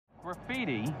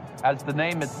Graffiti, as the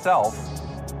name itself,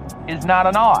 is not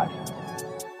an art.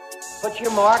 Put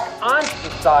your mark on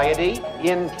society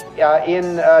in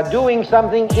doing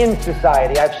something in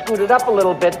society. I've screwed it up a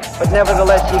little bit, but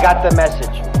nevertheless, you got the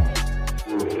message.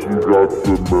 You got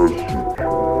the message.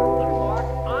 Mark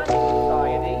on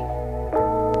society.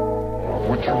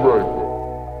 What you write?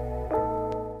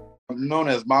 I'm known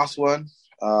as MOS1,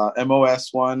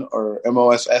 MOS1, or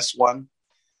MOS1.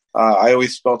 I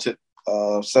always spelt it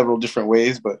several different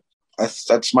ways, but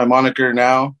that's my moniker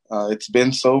now. It's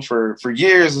been so for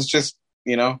years. It's just,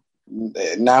 now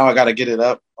I got to get it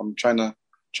up. I'm trying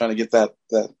to get that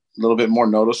little bit more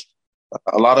noticed.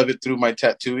 A lot of it through my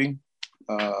tattooing,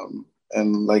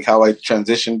 and like how I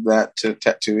transitioned that to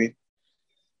tattooing.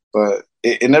 But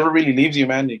it never really leaves you,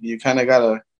 man. You kind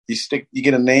of you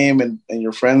get a name, and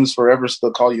your friends forever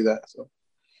still call you that. So.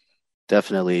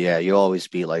 Definitely, yeah. You'll always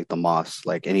be like the Moss.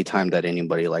 Like anytime that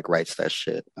anybody like writes that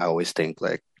shit, I always think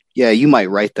like, yeah, you might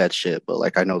write that shit, but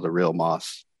like I know the real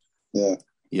Moss. Yeah.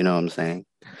 You know what I'm saying?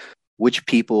 Which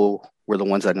people were the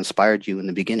ones that inspired you in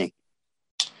the beginning?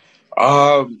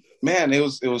 Man,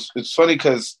 it's funny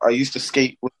because I used to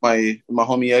skate with my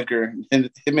homie Edgar, and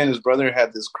him and his brother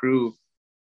had this crew.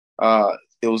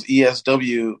 It was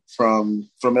ESW from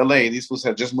LA. These fools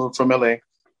had just moved from LA.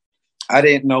 I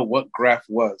didn't know what graph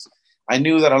was. I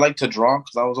knew that I liked to draw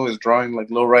because I was always drawing like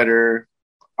lowrider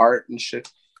art and shit.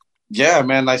 Yeah,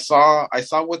 man, I saw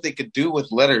what they could do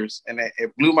with letters, and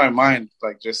it blew my mind,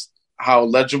 like just how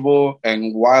legible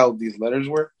and wild these letters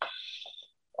were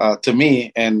to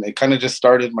me, and it kind of just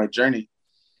started my journey.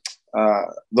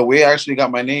 The way I actually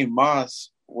got my name, Moss,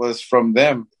 was from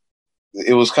them.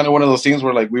 It was kind of one of those things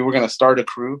where like we were going to start a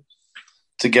crew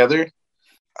together.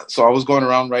 So I was going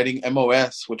around writing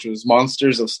MOS, which was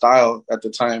Monsters of Style at the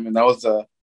time, and that was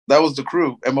the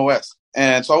crew, MOS.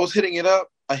 And so I was hitting it up.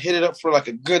 I hit it up for like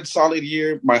a good solid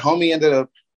year. My homie ended up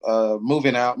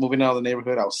moving out of the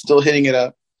neighborhood. I was still hitting it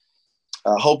up,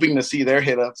 hoping to see their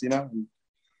hit ups, And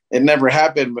it never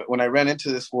happened. But when I ran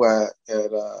into this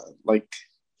at like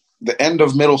the end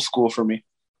of middle school for me,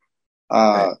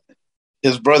 right.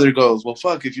 His brother goes, "Well,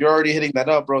 fuck, if you're already hitting that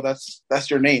up, bro, that's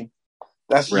your name.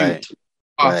 That's right. You."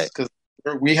 Because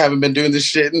we haven't been doing this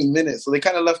shit in a minute. So they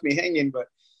kind of left me hanging, but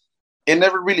it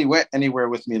never really went anywhere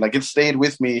with me. Like it stayed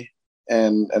with me,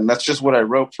 and that's just what I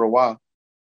wrote for a while.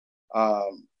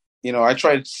 I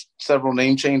tried several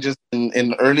name changes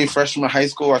in early freshman high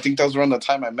school. I think that was around the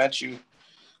time I met you.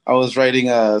 I was writing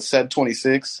Said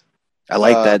 26. I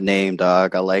like that name,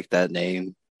 dog. I like that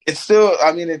name. It's still,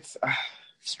 it's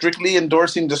strictly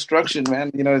endorsing destruction,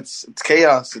 man. It's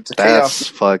chaos. It's chaos. That's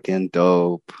fucking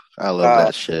dope. I love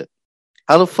that shit.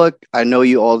 How the fuck I know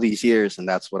you all these years, and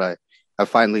that's what I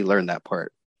finally learned that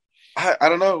part. I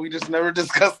don't know. We just never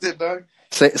discussed it, dog.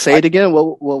 Say it again.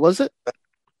 What was it?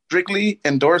 Strictly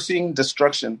endorsing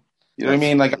destruction. You know what I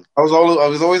mean? Like I was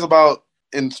always about,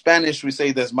 in Spanish we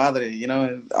say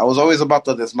desmadre. I was always about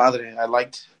the desmadre. I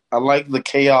liked the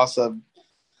chaos of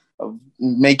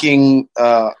making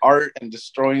art and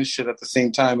destroying shit at the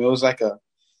same time. It was like a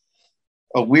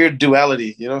weird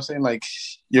duality, you know what I'm saying? Like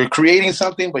you're creating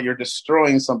something, but you're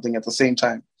destroying something at the same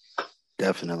time.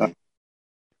 Definitely.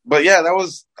 But yeah, that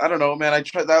was, I don't know, man. I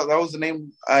tried that was the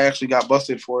name I actually got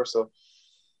busted for. So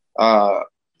I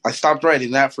stopped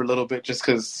writing that for a little bit just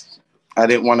because I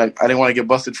didn't want to get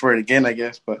busted for it again, I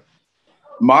guess. But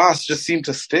Moss just seemed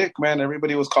to stick, man.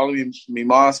 Everybody was calling me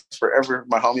Moss forever.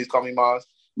 My homies call me Moss.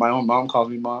 My own mom calls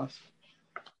me Moss.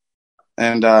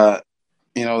 And that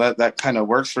kind of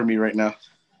works for me right now.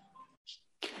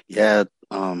 Yeah.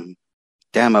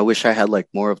 Damn, I wish I had like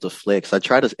more of the flicks. I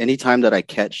try to, anytime that I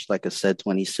catch like a Said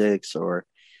 26 or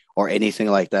anything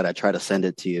like that, I try to send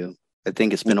it to you. I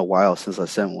think it's been a while since I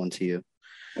sent one to you.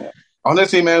 Yeah.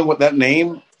 Honestly, man, with that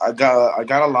name, I got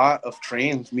a lot of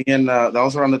trains. Me and that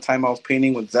was around the time I was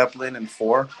painting with Zeppelin and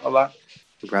 4 a lot.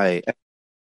 Right.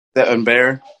 And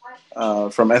Bear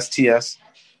from STS.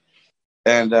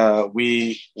 And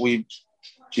we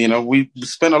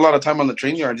spent a lot of time on the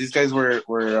train yard. These guys were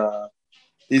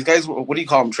what do you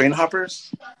call them? Train hoppers?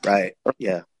 Right.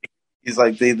 Yeah. He's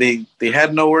like, they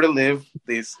had nowhere to live.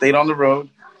 They stayed on the road.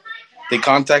 They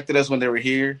contacted us when they were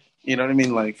here. You know what I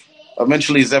mean? Like,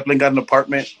 eventually Zeppelin got an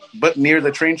apartment, but near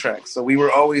the train tracks. So we were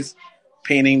always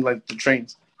painting like the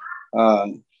trains.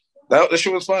 That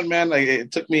shit was fun, man. Like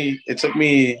it took me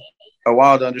a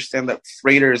while to understand that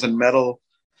freighters and metal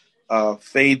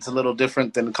fades a little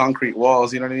different than concrete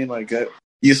walls. You know what I mean? Like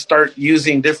you start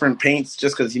using different paints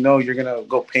just because you're gonna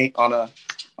go paint on a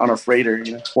freighter.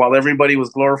 While everybody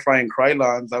was glorifying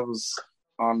Krylons, I was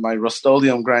on my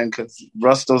Rust-Oleum grind because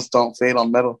Rustos don't fade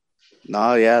on metal.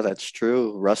 No, yeah, that's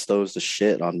true. Rusto's the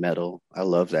shit on metal. I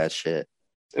love that shit.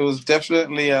 It was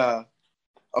definitely a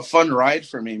fun ride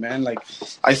for me, man. Like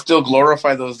I still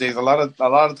glorify those days. A lot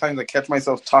of times I catch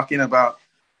myself talking about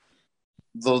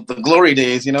the glory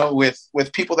days,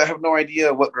 with people that have no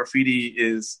idea what graffiti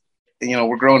is.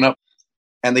 We're growing up,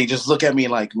 and they just look at me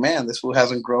like, man, this fool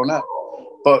hasn't grown up.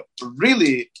 But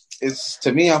really, it's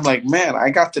to me, I'm like, man, I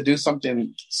got to do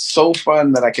something so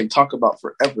fun that I can talk about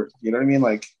forever. You know what I mean?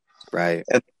 Like, Right.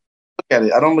 and look at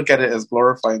it. I don't look at it as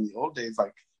glorifying the old days.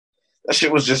 Like that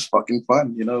shit was just fucking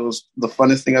fun. It was the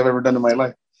funnest thing I've ever done in my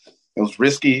life. It was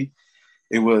risky.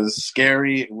 It was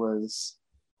scary. It was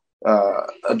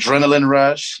adrenaline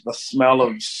rush. The smell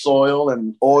of soil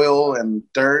and oil and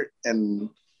dirt and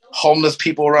homeless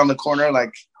people around the corner.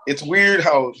 Like it's weird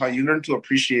how you learn to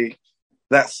appreciate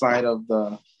that side of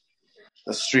the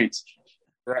streets.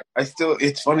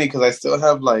 It's funny because I still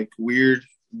have like weird,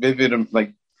 vivid,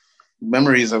 like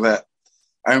memories of that.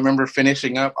 I remember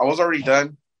finishing up. I was already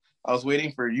done. I was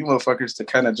waiting for you motherfuckers to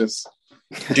kind of just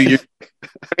do your. I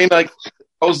mean, like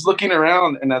I was looking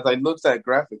around, and as I looked at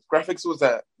graphics was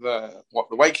that the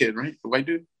white kid, right? The white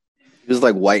dude. He was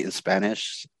like white and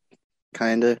Spanish,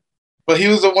 kind of. But he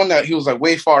was the one that he was like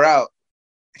way far out.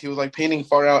 He was like painting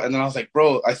far out, and then I was like,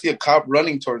 bro, I see a cop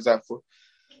running towards that foot.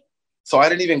 So I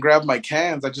didn't even grab my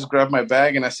cans. I just grabbed my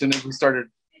bag, and as soon as we started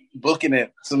booking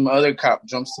it, some other cop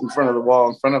jumps in front of the wall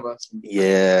in front of us.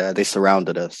 Yeah, they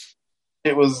surrounded us.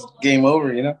 It was game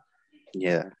over,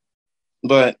 Yeah.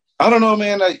 But I don't know,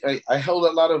 man. I held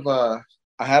a lot of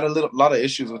I had a lot of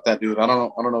issues with that dude. I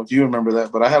don't know if you remember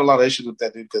that, but I had a lot of issues with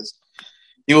that dude because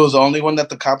he was the only one that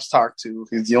the cops talked to.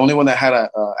 He's the only one that had a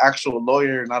actual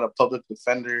lawyer, not a public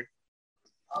defender.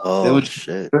 Oh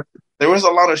shit! There was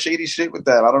a lot of shady shit with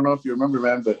that. I don't know if you remember,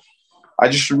 man, but I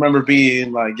just remember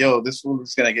being like, "Yo, this fool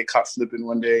is gonna get caught slipping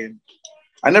one day," and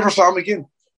I never saw him again,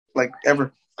 like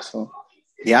ever. So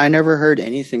yeah, I never heard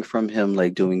anything from him,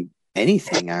 like doing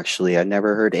anything. Actually, I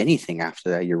never heard anything after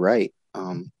that. You're right.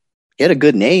 He had a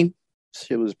good name.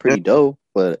 Shit was pretty dope,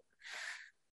 but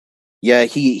yeah,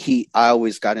 I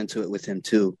always got into it with him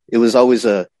too. It was always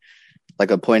a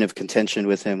point of contention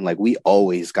with him. Like we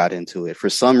always got into it for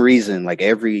some reason. Like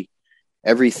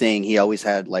everything, he always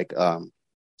had like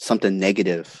something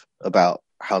negative about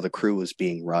how the crew was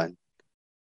being run.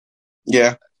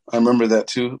 Yeah, I remember that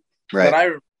too.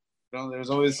 Right. But there's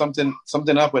always something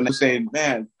up when they say,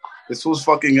 man, this fool's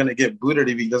fucking gonna get booted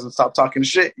if he doesn't stop talking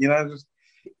shit.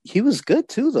 He was good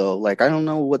too, though. Like I don't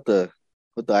know what the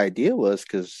idea was,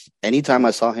 because anytime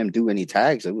I saw him do any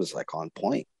tags, it was like on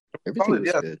point. Everything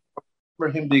was good. I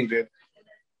remember him being good.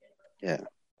 Yeah.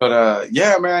 But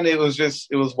yeah, man, it was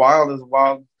wild. It was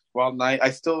a wild night.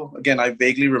 I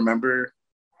vaguely remember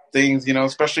things,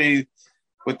 especially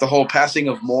with the whole passing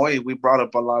of Moy. We brought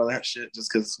up a lot of that shit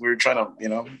just because we were trying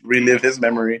to, relive his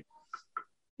memory.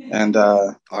 And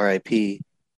R.I.P.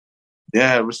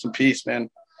 Yeah, rest in peace, man.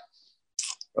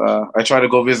 I try to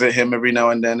go visit him every now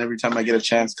and then, every time I get a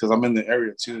chance, because I'm in the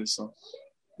area too. So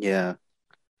yeah.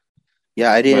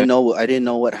 I didn't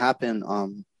know what happened.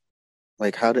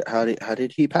 Like how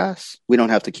did he pass? We don't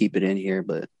have to keep it in here,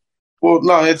 but well,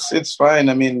 no, it's fine.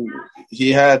 I mean,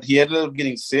 he ended up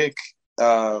getting sick.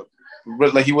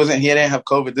 But like he didn't have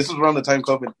COVID. This was around the time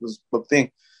COVID was the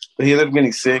thing, but he ended up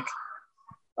getting sick.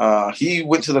 He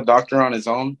went to the doctor on his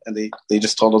own, and they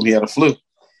just told him he had a flu.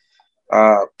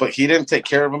 But he didn't take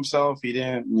care of himself. He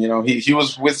didn't, he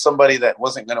was with somebody that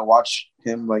wasn't going to watch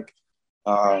him. Like,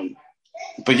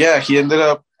 but yeah, he ended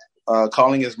up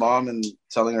calling his mom and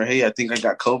telling her, "Hey, I think I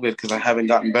got COVID because I haven't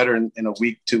gotten better in a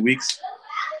week, 2 weeks."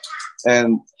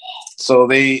 And so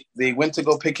they went to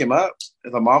go pick him up.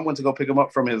 The mom went to go pick him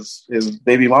up from his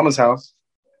baby mama's house,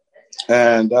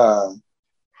 and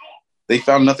they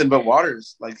found nothing but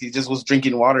waters. Like he just was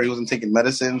drinking water. He wasn't taking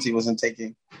medicines. He wasn't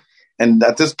taking. And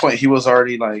at this point, he was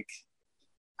already like,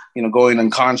 going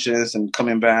unconscious and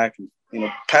coming back,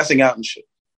 and, passing out and shit.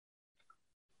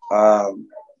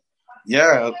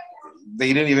 Yeah,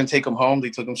 they didn't even take him home. They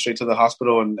took him straight to the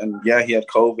hospital, and yeah, he had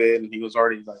COVID, and he was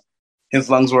already like, his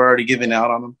lungs were already giving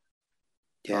out on him.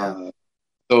 Yeah.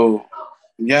 So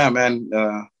yeah, man,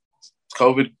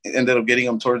 COVID ended up getting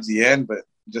him towards the end, but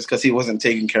just because he wasn't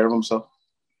taking care of himself.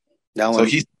 So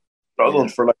he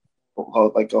struggled for like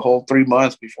a whole 3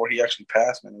 months before he actually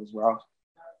passed, man. It was wild.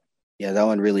 Yeah, that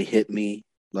one really hit me,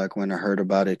 like when I heard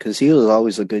about it, because he was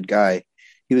always a good guy.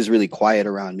 He was really quiet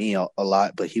around me a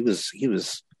lot, but he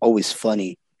was always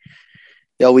funny.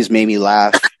 He always made me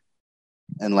laugh.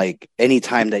 And like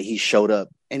anytime that he showed up,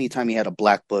 anytime he had a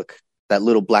black book, that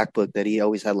little black book that he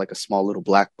always had, like a small little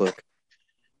black book.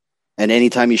 And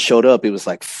anytime he showed up, it was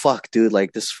like, fuck, dude,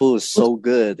 like this fool is so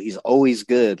good. He's always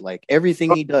good. Like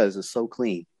everything he does is so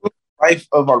clean. Life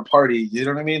of our party, you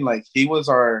know what I mean? Like he was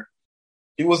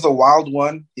the wild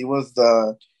one. He was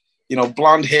the,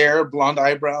 blonde hair, blonde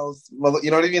eyebrows. Well, you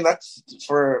know what I mean? That's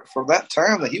for that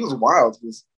time that he was wild.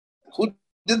 Who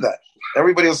did that?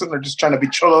 Everybody was sitting there just trying to be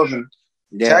cholos and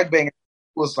tag bang.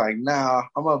 Was like, nah,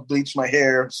 I'm gonna bleach my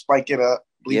hair, spike it up,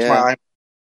 bleach my eye.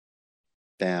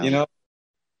 Damn.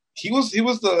 He was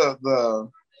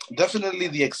the definitely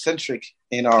the eccentric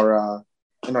in our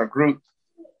group.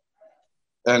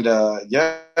 And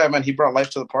man, he brought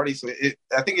life to the party. So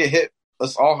I think it hit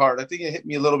us all hard. I think it hit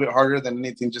me a little bit harder than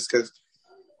anything, just because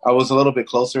I was a little bit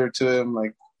closer to him.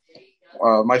 Like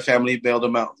my family bailed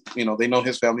him out. They know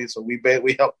his family, so we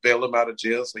helped bail him out of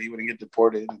jail so he wouldn't get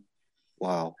deported.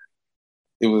 Wow.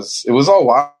 It was all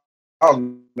wild,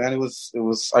 man. It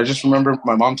was. I just remember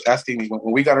my mom asking me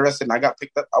when we got arrested and I got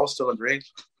picked up. I was still underage.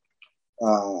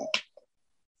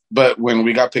 But when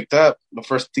we got picked up, the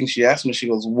first thing she asked me, she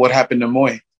goes, "What happened to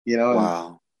Moy?" Wow.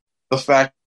 And the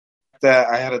fact that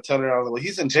I had to tell her, I was like, "Well,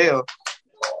 he's in jail."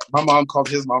 My mom called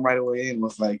his mom right away and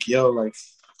was like, "Yo, like,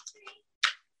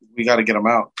 we got to get him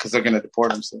out because they're gonna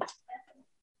deport him." So,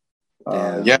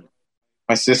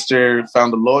 my sister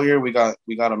found a lawyer. We got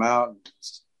him out.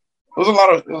 It was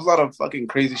a lot of fucking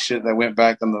crazy shit that went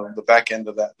back on the back end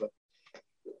of that. But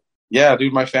yeah,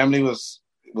 dude, my family was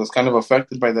kind of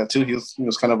affected by that too. He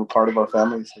was kind of a part of our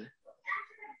family. So.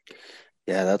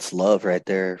 Yeah, that's love right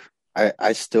there.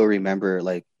 I still remember,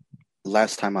 like,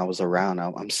 last time I was around,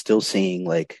 I'm still seeing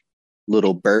like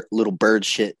little bird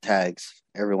shit tags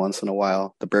every once in a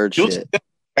while. The bird shit.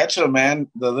 Catch them, man.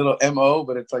 The little MO,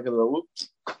 but it's like a little whoops.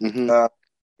 Mm-hmm.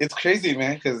 It's crazy,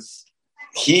 man, because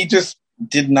he just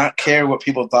did not care what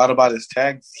people thought about his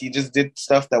tags. He just did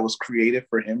stuff that was creative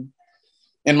for him.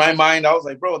 In my mind, I was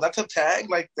like, bro, that's a tag?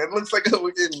 Like, that looks like a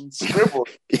fucking scribble.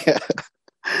 Yeah.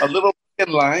 A little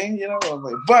fucking line, I was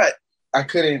like, but I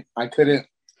couldn't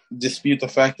dispute the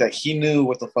fact that he knew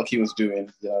what the fuck he was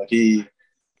doing. He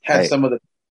had some of the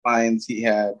lines. He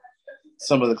had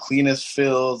some of the cleanest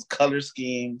fills, color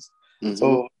schemes. Mm-hmm.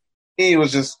 So he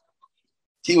was just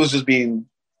being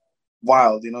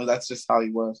wild. That's just how he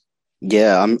was.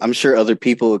 Yeah, I'm sure other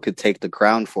people could take the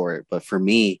crown for it, but for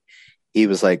me, he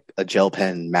was like a gel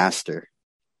pen master.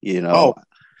 Oh,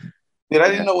 dude, I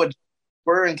didn't know what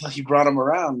were until he brought him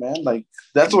around, man. Like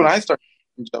that's when I started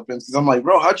gel pens. Because I'm like,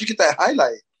 bro, how'd you get that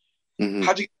highlight? Mm-hmm.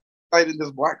 How'd you get that highlight in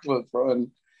this black book, bro? And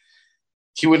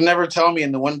he would never tell me.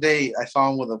 And the one day I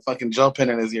saw him with a fucking gel pen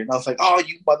in his ear, and I was like, "Oh,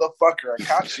 you motherfucker! I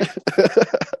caught you."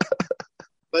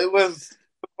 But it was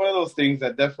one of those things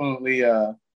that definitely.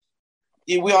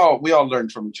 We all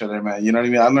learned from each other, man. You know what I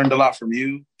mean? I learned a lot from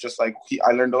you, just like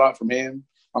I learned a lot from him.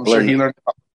 I'm sure he learned a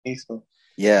lot from me. So.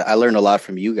 Yeah, I learned a lot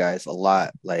from you guys, a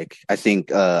lot. Like I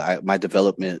think my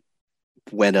development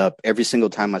went up every single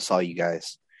time I saw you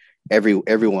guys.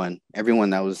 Everyone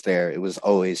that was there, it was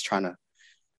always trying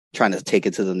to take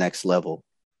it to the next level.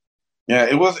 Yeah,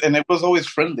 it was always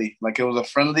friendly. Like it was a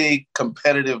friendly,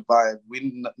 competitive vibe.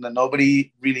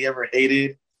 Nobody really ever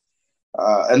hated.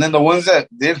 And then the ones that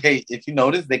did hate, if you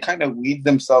notice, they kind of weed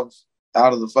themselves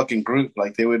out of the fucking group.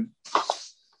 Like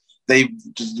they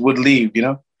just would leave,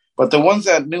 But the ones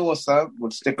that knew what's up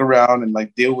would stick around and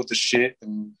like deal with the shit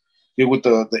and deal with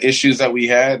the issues that we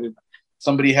had. If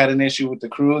somebody had an issue with the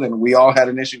crew, then we all had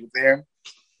an issue with them.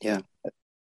 Yeah,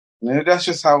 and that's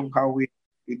just how we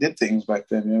did things back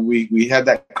then. And we had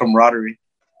that camaraderie.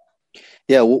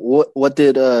 Yeah. What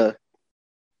did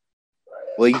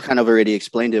Well, you kind of already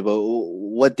explained it, but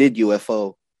what did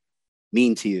UFO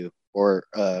mean to you? Or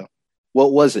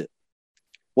what was it?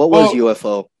 What was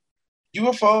UFO?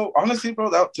 UFO, honestly,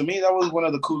 bro, to me, that was one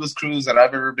of the coolest crews that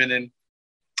I've ever been in,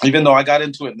 even though I got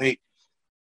into it late.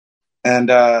 And,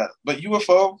 but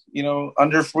UFO,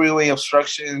 under freeway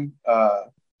obstruction,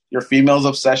 your female's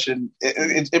obsession,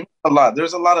 it meant a lot.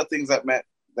 There's a lot of things that meant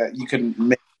that you can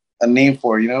make a name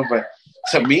for, but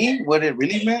to me, what it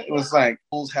really meant, it was like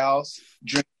Pool's house,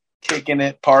 drinking, kicking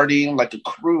it, partying like a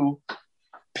crew,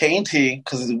 painting,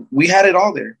 because we had it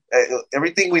all there.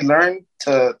 Everything we learned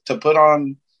to put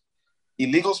on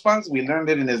illegal spots, we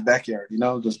learned it in his backyard,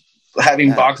 just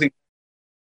having boxing.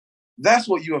 That's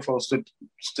what UFO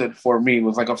stood for me,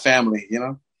 was like a family,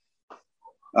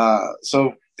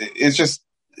 So it's just,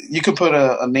 you could put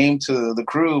a name to the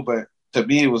crew, but to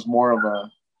me, it was more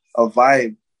of a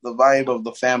vibe. The vibe of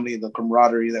the family, the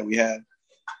camaraderie that we had.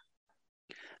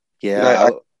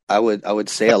 Yeah, I would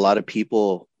say a lot of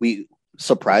people, we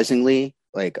surprisingly,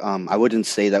 like, I wouldn't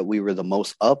say that we were the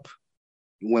most up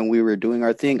when we were doing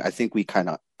our thing. I think we kind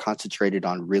of concentrated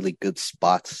on really good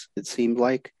spots, it seemed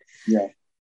like. Yeah.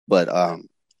 But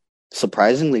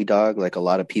surprisingly, dog, like a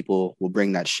lot of people will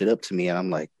bring that shit up to me, and I'm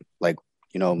like,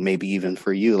 you know, maybe even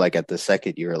for you, like at the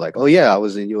second you're like, oh yeah, I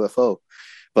was in UFO.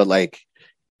 But like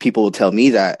people will tell me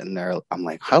that, and I'm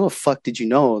like, how the fuck did you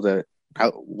know that?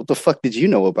 What the fuck did you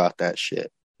know about that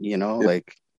shit? You know,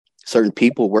 like certain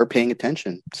people were paying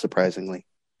attention, surprisingly.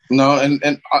 No, and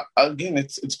again,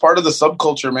 it's part of the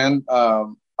subculture, man.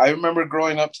 I remember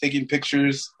growing up taking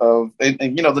pictures of,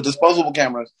 and you know, the disposable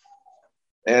cameras,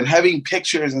 and having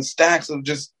pictures and stacks of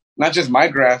just not just my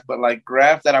graph, but like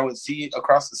graph that I would see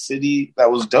across the city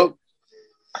that was dope.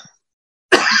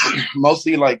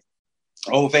 Mostly like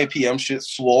old APM shit.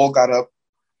 Swole got up.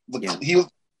 He was,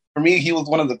 for me, he was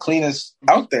one of the cleanest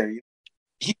out there.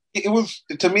 It was,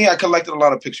 to me, I collected a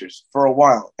lot of pictures for a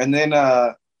while, and then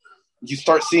you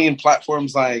start seeing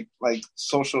platforms like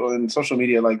social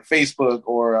media, like Facebook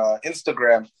or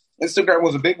Instagram. Instagram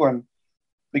was a big one,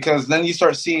 because then you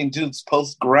start seeing dudes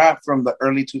post graph from the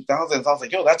early 2000s. I was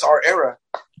like, yo, that's our era.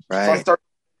 Right. So I started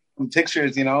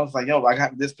pictures, you know. It's like, yo, I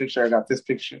got this picture, I got this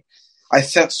picture. I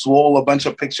sent Swole a bunch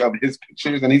of pictures of his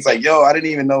pictures, and he's like, yo, I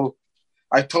didn't even know.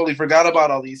 I totally forgot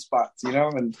about all these spots, you know.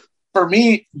 And for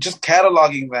me, just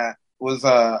cataloging that was,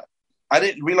 I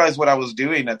didn't realize what I was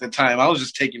doing at the time. I was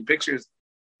just taking pictures,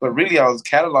 but really I was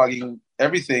cataloging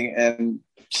everything, and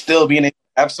still being able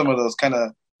to have some of those kind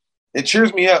of, it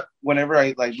cheers me up whenever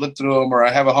I like look through them, or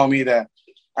I have a homie that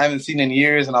I haven't seen in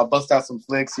years, and I'll bust out some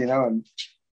flicks, you know. And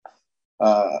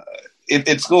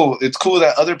it's cool. It's cool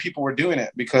that other people were doing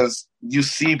it, because you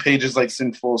see pages like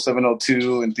Sinful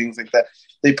 702 and things like that.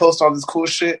 They post all this cool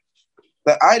shit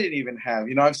that I didn't even have.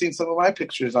 You know, I've seen some of my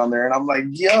pictures on there, and I'm like,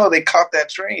 yo, they caught that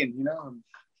train, you know.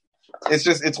 It's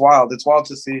just, it's wild. It's wild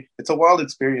to see. It's a wild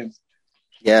experience.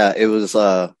 Yeah, it was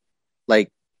like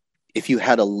if you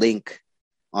had a link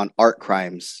on Art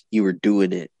Crimes, you were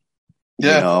doing it.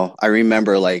 Yeah. You know, I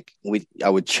remember like I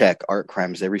would check Art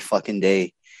Crimes every fucking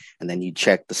day, and then you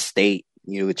check the state.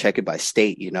 You would check it by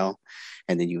state, you know,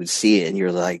 and then you would see it, and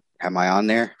you're like, am I on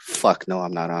there? Fuck no,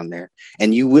 I'm not on there.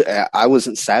 And I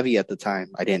wasn't savvy at the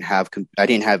time. I didn't have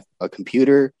a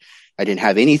computer. I didn't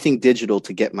have anything digital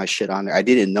to get my shit on there. I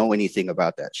didn't know anything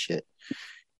about that shit.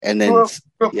 And then,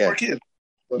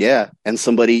 yeah. And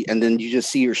then you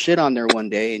just see your shit on there one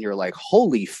day, and you're like,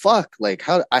 holy fuck. Like,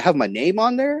 how I have my name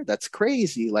on there? That's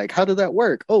crazy. Like, how did that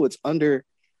work? Oh, it's under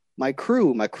my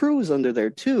crew. My crew is under there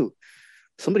too.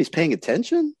 Somebody's paying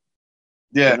attention.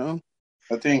 Yeah. You know?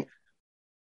 I think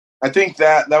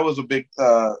that was a big,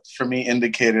 for me,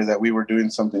 indicator that we were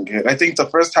doing something good. I think the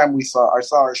first time I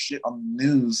saw our shit on the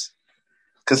news,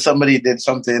 because somebody did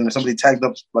something, or somebody tagged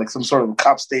up like some sort of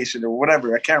cop station or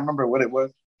whatever. I can't remember what it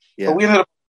was. Yeah. But we ended up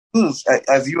news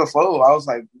as UFO. I was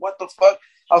like, what the fuck?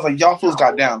 I was like, y'all fools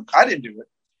got down. I didn't do it.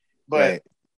 But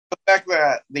the fact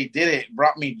that they did it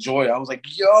brought me joy. I was like,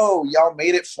 yo, y'all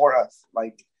made it for us.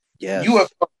 Like, UFO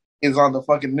is on the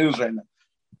fucking news right now.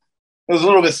 It was a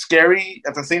little bit scary.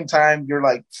 At the same time, you're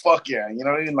like, fuck yeah. You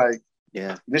know what I mean? Like,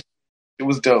 yeah, it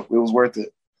was dope. It was worth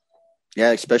it.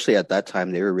 Yeah, especially at that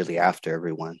time, they were really after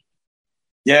everyone.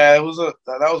 Yeah, that was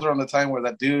around the time where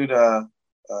that dude,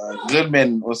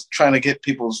 Goodman, was trying to get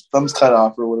people's thumbs cut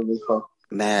off or whatever it's called.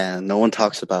 Man, no one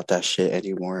talks about that shit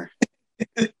anymore.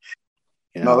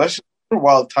 No, that's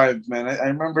wild times, man. I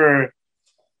remember,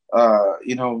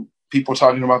 you know, people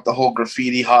talking about the whole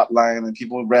graffiti hotline and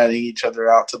people ratting each other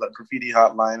out to the graffiti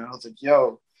hotline. And I was like,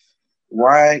 yo,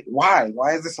 why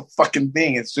is this a fucking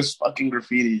thing? It's just fucking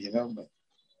graffiti, you know? But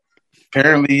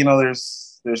apparently, you know,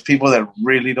 there's people that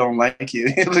really don't like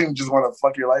you. They just want to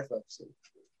fuck your life up. So.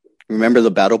 Remember the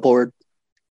battle board?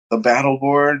 The battle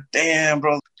board? Damn,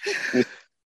 bro.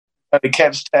 To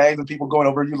catch tags and people going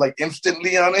over you like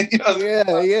instantly on it. You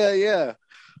know? Yeah.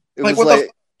 It like, was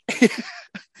like...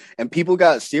 And people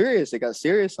got serious. They got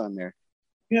serious on there.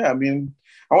 Yeah, I mean,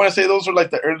 I want to say those were like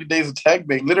the early days of tag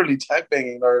banging, literally tag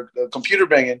banging or computer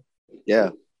banging.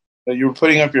 Yeah. You were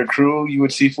putting up your crew. You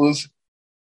would see fools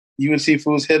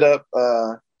hit up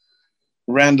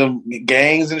random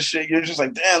gangs and shit. You're just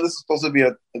like, damn, this is supposed to be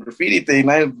a graffiti thing.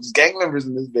 I have gang members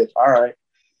in this bitch. All right.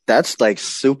 That's like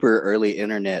super early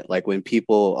internet. Like when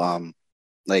people,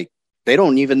 like they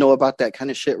don't even know about that kind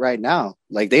of shit right now.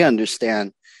 Like they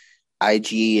understand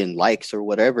IG and likes or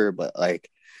whatever, but like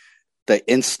the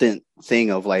instant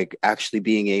thing of like actually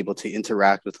being able to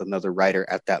interact with another writer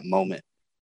at that moment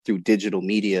through digital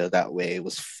media that way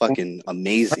was fucking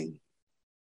amazing.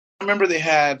 I remember they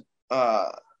had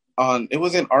it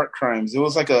wasn't Art Crimes, it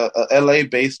was like a LA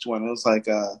based one. It was like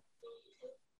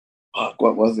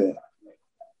what was it?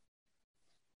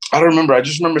 I don't remember. I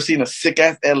just remember seeing a sick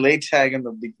ass LA tag in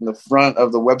the front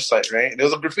of the website, right? And it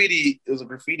was a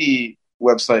graffiti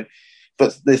website,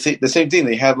 but they say the same thing.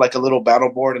 They had like a little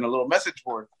battle board and a little message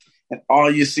board, and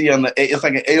all you see on it's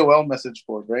like an AOL message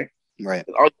board, right? Right.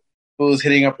 And all fools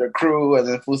hitting up their crew, and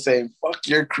then fools saying "fuck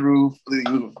your crew,"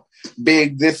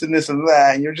 big this and this and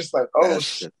that, and you're just like, oh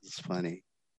shit, it's funny.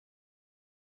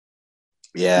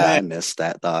 Yeah, man. I miss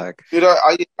that, dog. Dude,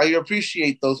 I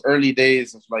appreciate those early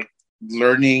days of like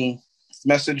learning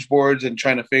message boards and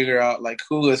trying to figure out like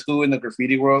who is who in the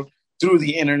graffiti world through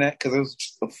the internet, because it was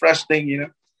just a fresh thing, you know.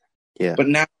 Yeah. But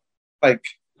now, like,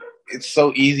 it's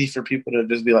so easy for people to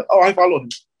just be like, "Oh, I follow him."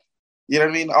 You know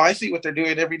what I mean? Oh, I see what they're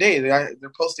doing every day.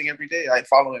 They're posting every day. I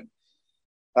follow him.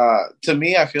 To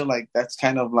me, I feel like that's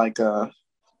kind of like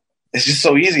it's just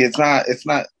so easy. It's not.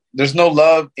 There's no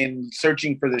love in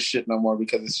searching for this shit no more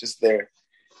because it's just there.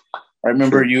 I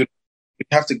remember you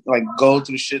have to like go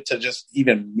through shit to just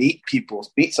even meet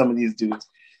some of these dudes.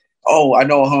 Oh, I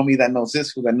know a homie that knows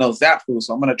this fool, that knows that fool,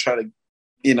 so I'm gonna try to,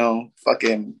 I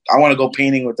want to go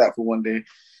painting with that fool one day.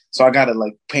 So I gotta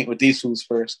like paint with these fools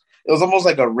first. It was almost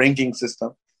like a ranking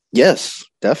system. Yes,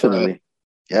 definitely.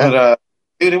 Yeah. But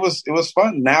dude, it was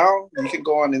fun. Now you can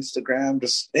go on Instagram,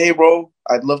 just hey bro,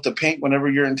 I'd love to paint whenever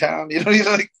you're in town.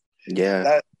 Like yeah.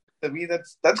 That, to me,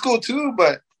 that's cool too.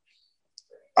 But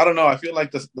I don't know. I feel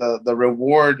like the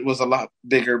reward was a lot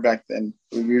bigger back then.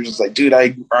 You're just like, dude,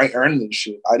 I earned this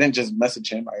shit. I didn't just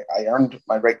message him. I earned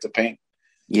my right to paint.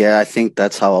 Yeah, I think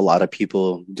that's how a lot of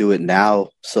people do it now.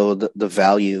 So the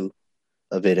value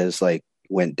of it has like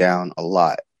went down a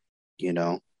lot,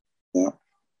 Yeah.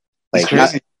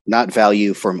 Like not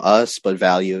value from us, but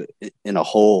value in a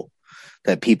whole,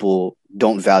 that people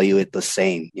don't value it the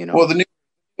same, Well, the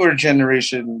newer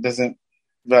generation doesn't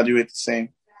value it the same.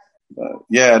 But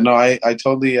yeah, no, I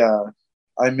totally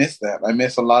I miss that. I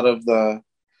miss a lot of the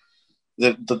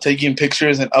taking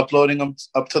pictures and uploading them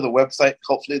up to the website.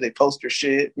 Hopefully they post your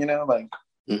shit, like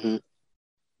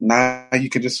now you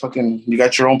can just you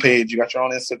got your own page, you got your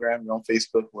own Instagram, your own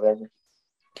Facebook, whatever.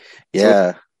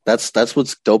 Yeah. That's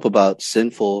what's dope about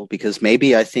Sinful, because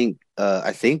maybe I think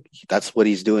that's what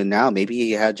he's doing now. Maybe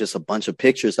he had just a bunch of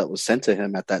pictures that was sent to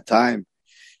him at that time,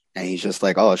 and he's just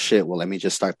like, oh shit, well let me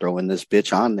just start throwing this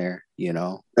bitch on there,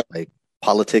 like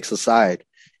politics aside,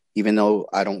 even though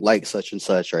I don't like such and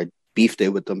such, or I beefed it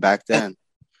with them back then.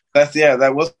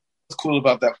 That was cool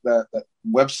about that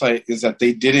website, is that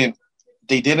they didn't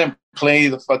play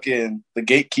the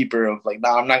gatekeeper of like,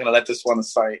 nah, I'm not gonna let this one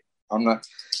aside. I'm not.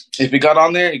 If it got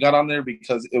on there,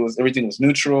 because everything was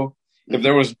neutral. Mm-hmm. If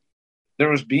there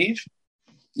was beef,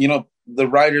 the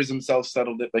writers themselves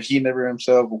settled it, but he never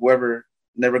himself, whoever,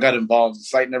 never got involved. The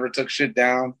site never took shit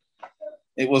down.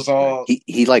 It was all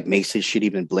he like makes his shit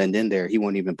even blend in there. He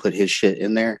won't even put his shit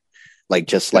in there, like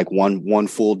just like one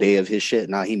full day of his shit.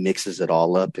 Now he mixes it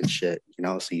all up and shit,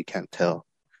 so you can't tell.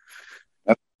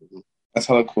 That's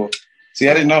hella cool. See,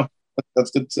 I didn't know.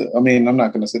 That's good. I'm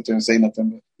not gonna sit there and say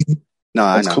nothing, but no,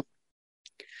 I know. Cool.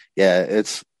 Yeah,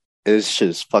 it's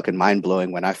just fucking mind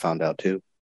blowing when I found out too.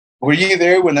 Were you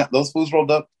there when those fools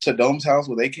rolled up to Dome's house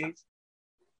with AKs?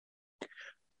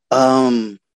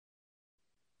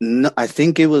 No, I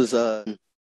think it was.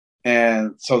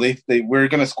 And so they were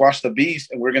gonna squash the beef,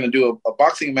 and we're gonna do a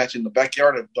boxing match in the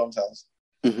backyard of Dome's house.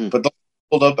 Mm-hmm. But those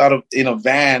pulled up in a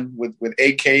van with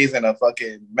AKs and a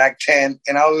fucking Mac-10,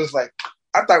 and I was just like,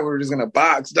 I thought we were just gonna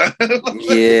box.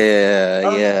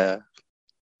 Yeah.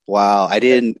 Wow, I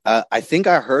didn't. I think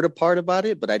I heard a part about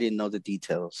it, but I didn't know the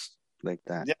details like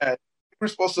that. Yeah, we were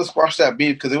supposed to squash that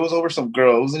beef because it was over some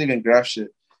girl. It wasn't even graph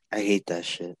shit. I hate that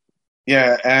shit.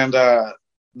 Yeah, and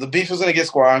the beef was gonna get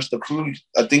squashed. I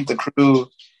think the crew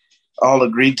all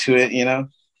agreed to it,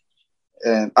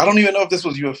 And I don't even know if this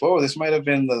was UFO. This might have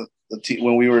been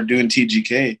when we were doing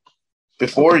TGK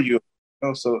before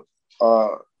UFO. So,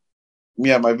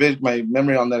 yeah, my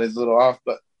memory on that is a little off,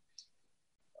 but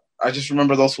I just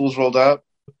remember those fools rolled up,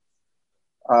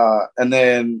 and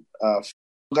then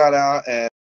got out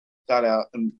and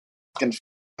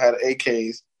had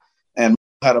AKs and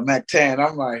had a Mac-10.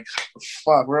 I'm like,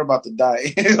 fuck, we're about to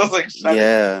die. I was like,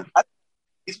 yeah.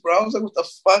 Bro, I was like, what the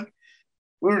fuck?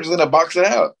 We were just gonna box it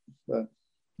out. But,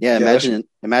 yeah,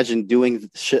 imagine doing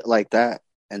shit like that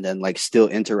and then like still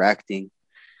interacting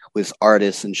with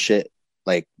artists and shit.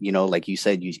 Like, like you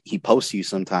said, he posts you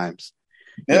sometimes.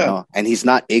 Yeah. And he's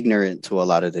not ignorant to a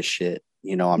lot of this shit.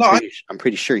 I'm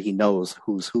pretty sure he knows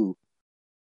who's who.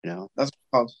 That's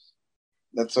wild.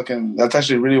 That's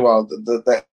actually really wild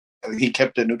that he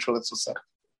kept it neutral. It's so sad.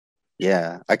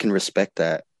 Yeah, I can respect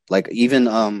that. Like even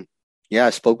I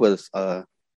spoke with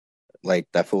like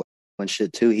that fool MOS1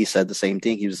 shit too. He said the same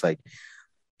thing. He was like,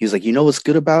 you know what's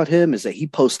good about him is that he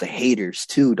posts the haters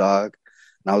too, dog.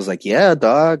 And I was like, yeah,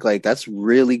 dog, like that's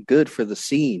really good for the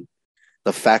scene.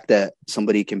 The fact that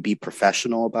somebody can be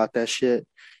professional about that shit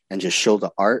and just show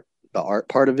the art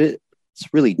part of it, it's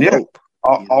really dope.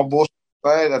 All bullshit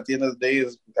aside, at the end of the day,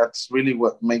 that's really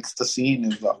what makes the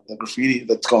scene is the graffiti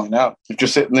that's going out. If you're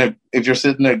sitting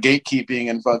there gatekeeping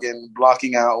and fucking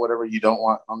blocking out whatever you don't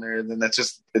want on there, then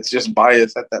it's just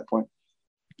bias at that point.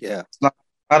 Yeah, it's not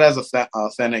as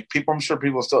authentic. I'm sure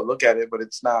people still look at it, but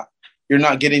it's not. You're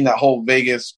not getting that whole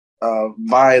Vegas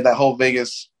vibe, that whole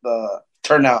Vegas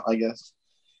turnout, I guess.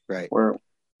 Right. Where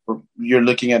you're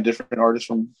looking at different artists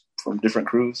from different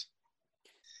crews.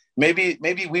 Maybe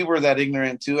we were that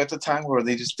ignorant too at the time, where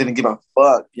they just didn't give a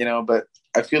fuck, you know. But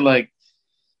I feel like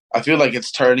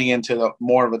it's turning into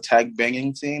more of a tag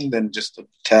banging scene than just a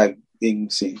tag banging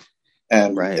scene,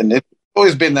 and it's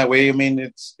always been that way. I mean,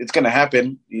 it's gonna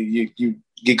happen. You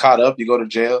get caught up, you go to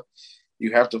jail,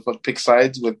 you have to pick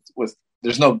sides with.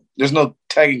 There's no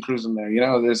tagging crews in there, you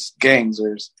know. There's gangs,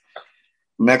 there's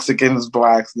Mexicans,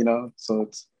 blacks, you know. So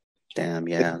it's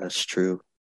that's true.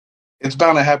 It's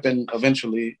bound to happen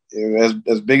eventually.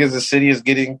 As big as the city is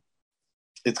getting,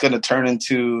 it's going to turn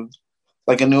into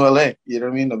like a new LA. You know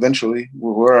what I mean? Eventually,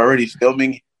 we're already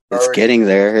filming. It's getting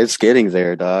there. It's getting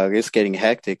there, dog. It's getting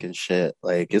hectic and shit.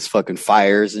 Like it's fucking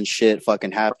fires and shit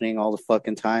fucking happening all the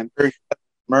fucking time.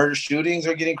 Murder shootings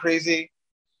are getting crazy.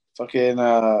 Fucking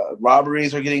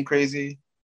robberies are getting crazy.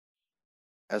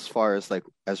 As far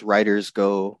as writers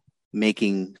go,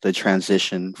 making the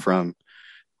transition from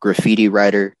graffiti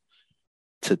writer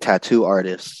to tattoo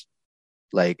artists,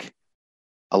 like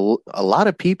a lot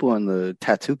of people in the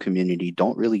tattoo community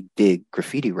don't really dig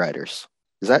graffiti writers.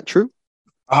 Is that true?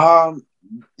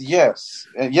 Yes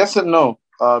and no.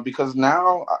 Because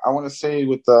now I want to say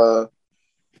with the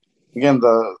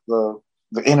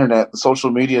internet, the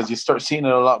social medias, you start seeing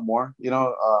it a lot more. You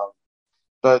know,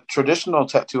 the traditional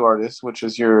tattoo artists, which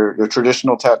is your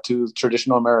traditional tattoos,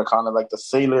 traditional Americana, like the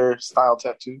sailor style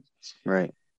tattoos,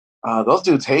 right? Those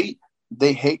dudes hate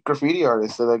graffiti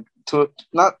artists. They're like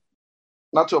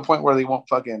not to a point where they won't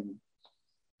fucking,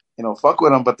 you know, fuck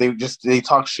with them, but they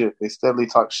talk shit. They steadily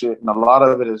talk shit, and a lot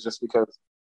of it is just because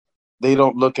they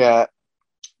don't look at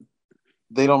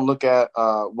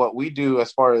what we do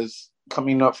as far as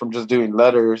coming up from just doing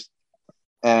letters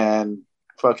and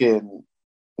fucking,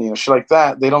 you know, shit like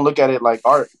that. They don't look at it like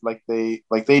art, like they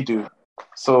do.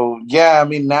 So yeah, I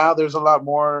mean, now there is a lot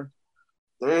more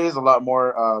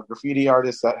graffiti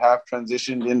artists that have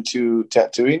transitioned into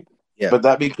tattooing. Yeah. But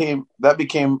that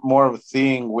became more of a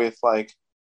thing with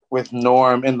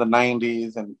Norm in the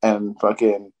 90s and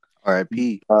fucking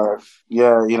R.I.P.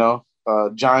 Yeah, you know,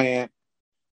 Giant,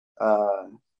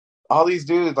 all these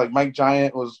dudes, like Mike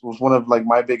Giant was one of like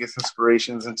my biggest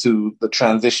inspirations into the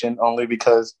transition, only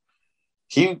because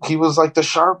he was like the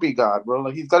Sharpie god, bro.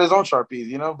 Like he's got his own Sharpies,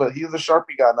 you know, but he's a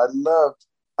Sharpie god, and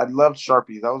I loved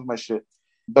Sharpies. That was my shit.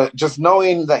 But just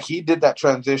knowing that he did that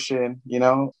transition, you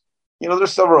know,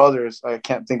 there's several others I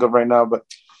can't think of right now, but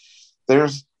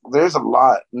there's a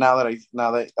lot now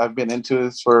that I've been into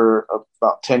this for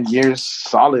about 10 years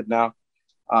solid now.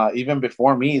 Even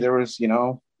before me, there was, you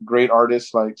know, great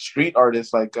artists, like street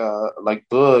artists, like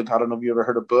Boog. I don't know if you ever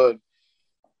heard of Boog.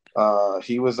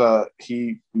 He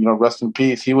rest in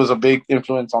peace. He was a big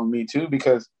influence on me too,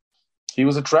 because he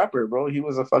was a trapper, bro. He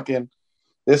was a fucking,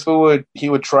 he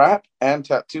would trap and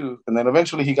tattoo. And then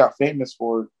eventually he got famous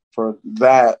for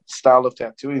that style of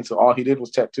tattooing. So all he did was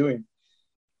tattooing.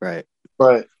 Right.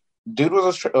 But dude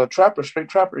was a trapper, straight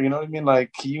trapper. You know what I mean?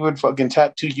 Like he would fucking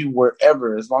tattoo you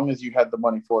wherever, as long as you had the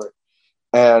money for it.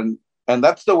 And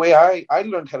that's the way I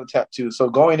learned how to tattoo. So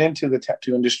going into the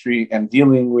tattoo industry and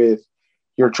dealing with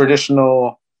your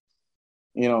traditional,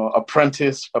 you know,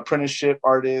 apprenticeship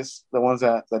artists, the ones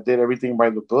that did everything by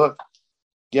the book.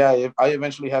 Yeah, I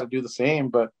eventually had to do the same,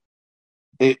 but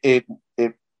it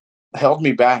held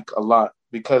me back a lot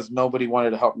because nobody wanted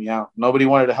to help me out. Nobody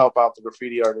wanted to help out the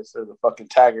graffiti artists or the fucking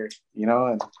tagger, you know.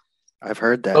 And I've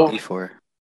heard that before.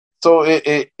 So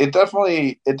it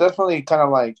definitely kind of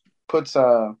like puts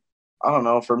I don't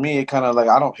know. For me, it kind of like,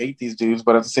 I don't hate these dudes,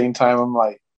 but at the same time, I'm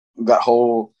like, that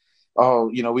whole,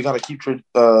 you know, we got to keep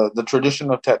the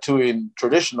tradition of tattooing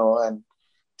traditional. And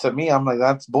to me, I'm like,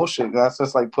 that's bullshit. That's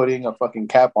just like putting a fucking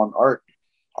cap on art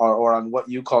or on what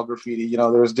you call graffiti. You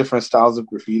know, there's different styles of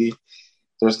graffiti.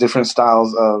 There's different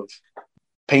styles of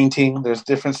painting. There's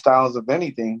different styles of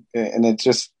anything. And it's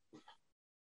just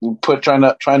trying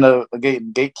to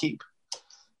gatekeep.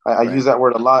 I use that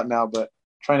word a lot now, but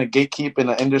trying to gatekeep in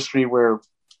an industry where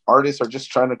artists are just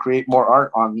trying to create more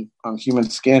art on human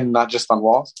skin, not just on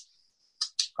walls.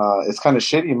 It's kind of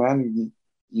shitty, man.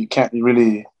 You can't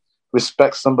really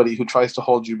respect somebody who tries to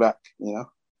hold you back, you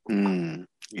know?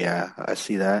 Yeah, I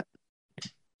see that.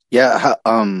 Yeah,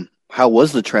 how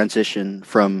was the transition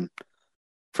from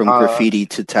graffiti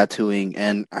to tattooing,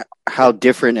 and how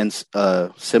different and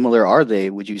similar are they,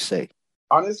 would you say?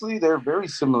 Honestly, they're very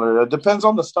similar. It depends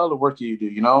on the style of work you do,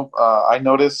 you know? I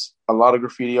notice a lot of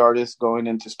graffiti artists going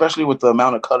into, especially with the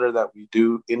amount of color that we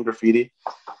do in graffiti,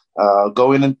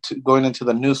 going into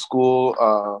the new school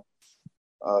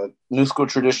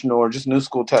traditional, or just new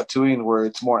school tattooing, where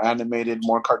it's more animated,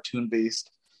 more cartoon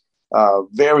based,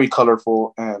 very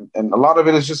colorful, and a lot of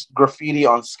it is just graffiti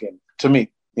on skin. To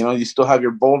me, you know, you still have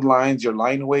your bold lines, your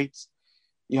line weights,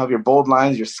 you have your bold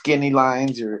lines, your skinny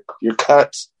lines, your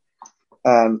cuts,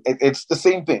 and it's the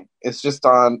same thing. It's just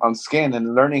on skin,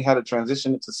 and learning how to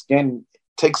transition it to skin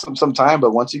takes some time,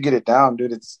 but once you get it down,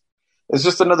 dude, it's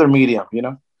just another medium, you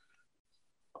know.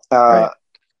 Right.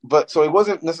 But so it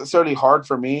wasn't necessarily hard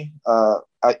for me.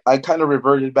 I kind of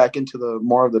reverted back into the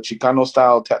more of the Chicano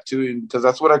style tattooing, because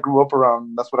that's what I grew up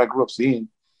around. That's what I grew up seeing.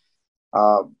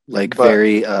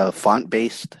 Very font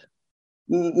based.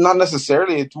 Not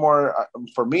necessarily. It's more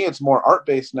for me. It's more art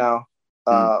based now.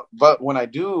 But when I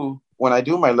do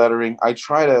my lettering, I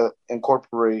try to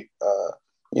incorporate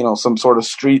some sort of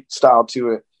street style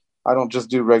to it. I don't just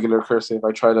do regular cursive.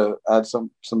 I try to add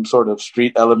some sort of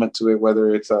street element to it,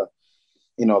 whether it's a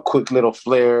quick little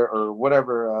flare or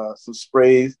whatever, some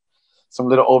sprays, some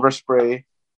little overspray,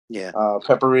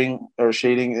 peppering or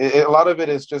shading. A lot of it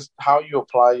is just how you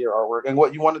apply your artwork and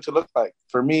what you want it to look like.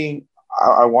 For me,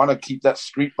 I want to keep that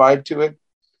street vibe to it.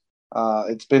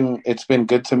 It's been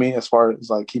good to me as far as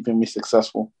like keeping me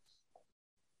successful.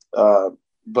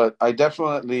 But I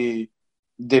definitely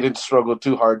didn't struggle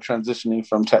too hard transitioning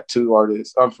from tattoo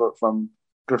artist from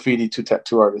graffiti to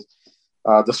tattoo artist.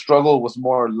 The struggle was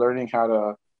more learning how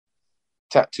to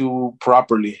tattoo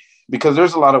properly, because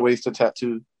there's a lot of ways to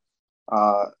tattoo.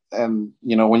 And,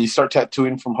 when you start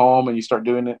tattooing from home and you start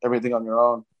doing everything on your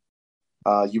own,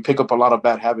 you pick up a lot of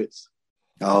bad habits.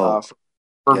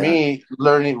 For me,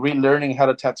 relearning how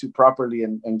to tattoo properly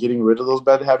and getting rid of those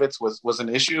bad habits was an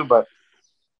issue. But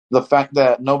the fact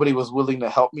that nobody was willing to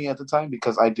help me at the time,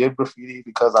 because I did graffiti,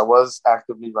 because I was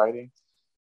actively writing,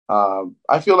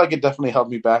 I feel like it definitely held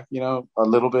me back, a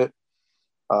little bit,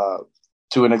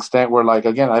 to an extent where, like,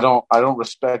 again, I don't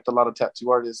respect a lot of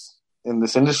tattoo artists in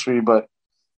this industry, but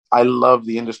I love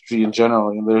the industry in general.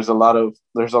 And there's a lot of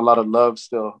love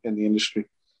still in the industry,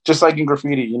 just like in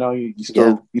graffiti. You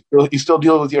still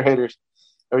deal with your haters.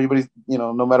 Everybody,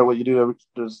 no matter what you do,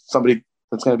 there's somebody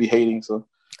that's going to be hating. So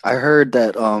I heard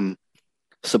that,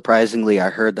 surprisingly,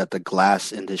 the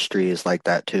glass industry is like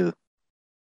that too.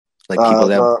 Like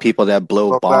people that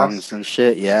blow bongs and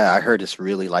shit. Yeah, I heard it's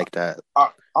really like that.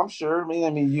 I'm sure. I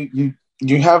mean,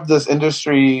 you have this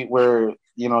industry where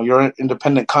you're an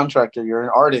independent contractor, you're an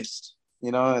artist,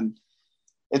 and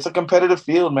it's a competitive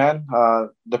field, man.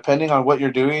 Depending on what you're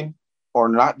doing or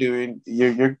not doing,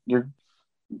 you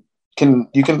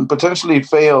can potentially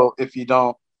fail if you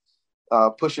don't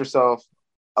push yourself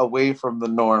away from the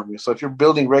norm. So if you're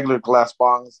building regular glass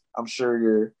bongs, I'm sure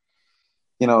you're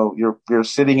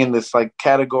sitting in this like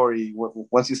category.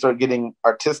 Once you start getting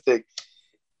artistic,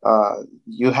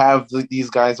 you have these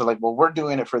guys are like, well, we're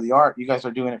doing it for the art. You guys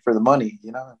are doing it for the money,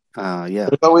 Yeah.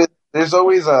 There's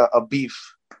always a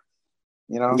beef,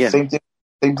 Yeah. Same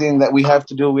thing that we have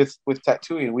to deal with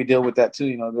tattooing. We deal with that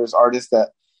too. There's artists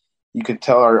that you can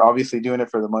tell are obviously doing it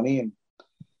for the money, and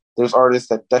there's artists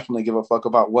that definitely give a fuck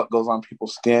about what goes on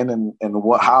people's skin and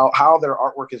how their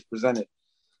artwork is presented.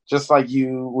 Just like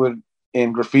you would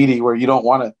in graffiti, where you don't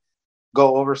want to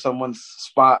go over someone's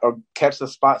spot or catch the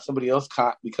spot somebody else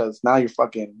caught, because now you're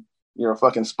a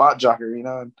fucking spot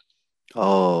jocker,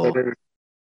 Oh,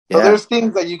 So there's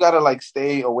things that you gotta like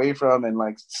stay away from and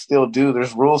like still do.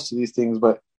 There's rules to these things,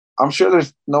 but I'm sure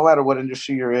there's, no matter what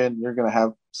industry you're in, you're gonna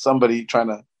have somebody trying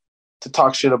to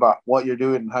talk shit about what you're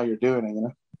doing and how you're doing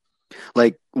it.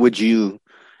 Like, would you,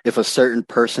 if a certain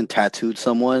person tattooed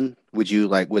someone, would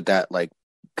that like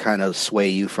kind of sway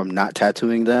you from not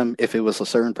tattooing them if it was a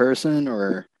certain person?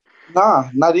 Or Nah,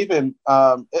 not even.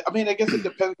 I mean, I guess it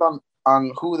depends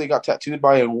on who they got tattooed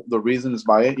by and the reasons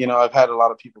by it. I've had a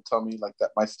lot of people tell me like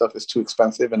that my stuff is too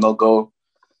expensive, and they'll go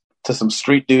to some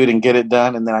street dude and get it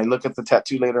done, and then I look at the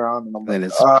tattoo later on, and I'm like,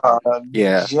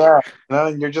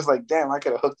 and you're just like, damn, I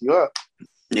could have hooked you up.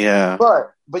 Yeah,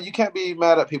 but you can't be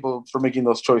mad at people for making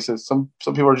those choices. Some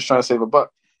people are just trying to save a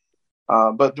buck.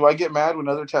 But do I get mad when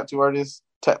other tattoo artists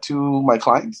tattoo my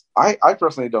clients? I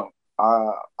personally don't.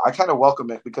 I kind of welcome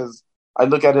it because I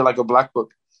look at it like a black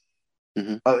book.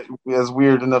 Mm-hmm. It's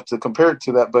weird enough to compare it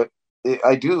to that, but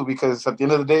I do, because at the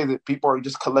end of the day, that people are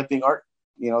just collecting art.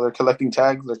 They're collecting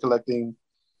tags, they're collecting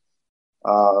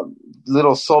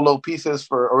little solo pieces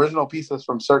for original pieces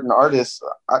from certain artists.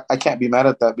 I can't be mad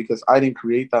at that because I didn't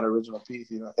create that original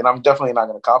piece, and I'm definitely not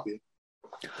going to copy it.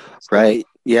 So, Right.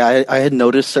 Yeah, I had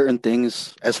noticed certain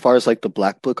things as far as like the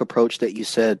Black Book approach that you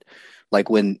said, like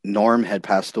when Norm had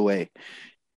passed away.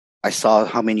 I saw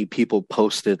how many people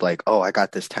posted like, "Oh, I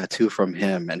got this tattoo from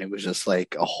him," and it was just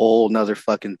like a whole nother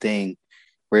fucking thing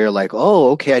where you're like,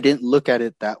 "Oh, okay, I didn't look at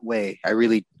it that way.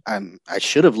 I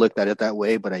should have looked at it that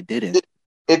way, but I didn't."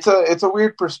 it's a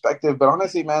weird perspective, but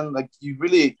honestly, man, like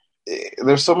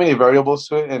there's so many variables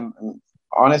to it, and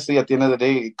honestly, at the end of the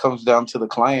day, it comes down to the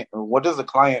client. Or what does the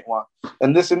client want?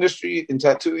 In this industry, in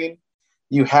tattooing,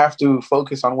 you have to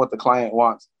focus on what the client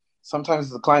wants. Sometimes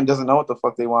the client doesn't know what the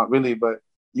fuck they want, really, but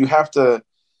you have to.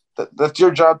 That's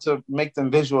your job to make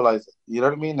them visualize it. You know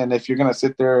what I mean? And if you're gonna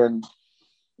sit there and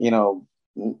you know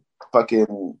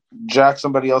fucking jack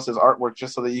somebody else's artwork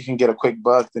just so that you can get a quick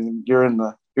buck, then you're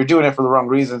doing it for the wrong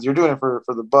reasons. You're doing it for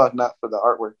the buck, not for the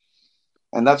artwork.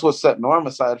 And that's what set Norm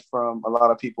aside from a lot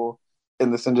of people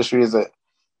in this industry, is that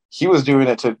he was doing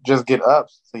it to just get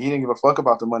ups. So he didn't give a fuck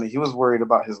about the money. He was worried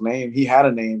about his name. He had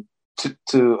a name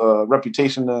to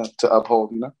reputation to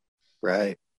uphold,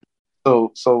 Right.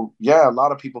 So yeah, a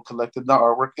lot of people collected the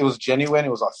artwork. It was genuine.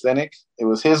 It was authentic. It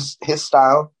was his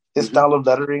style, his style of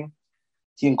lettering.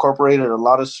 He incorporated a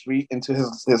lot of street into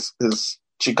his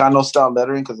Chicano style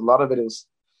lettering, because a lot of it is,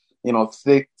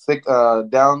 thick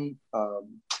downstrokes,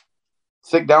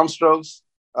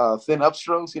 thin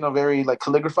upstrokes, very like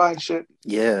calligraphy and shit.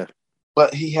 Yeah.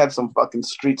 But he had some fucking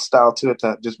street style to it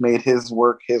that just made his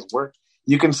work his work.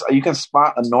 You can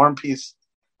spot a Norm piece,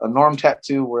 a Norm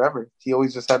tattoo wherever. He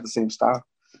always just had the same style.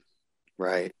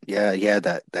 Right. Yeah,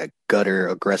 that gutter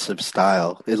aggressive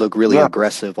style. It looked really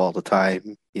aggressive all the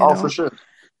time, For sure.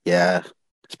 Yeah.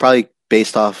 It's probably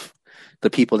based off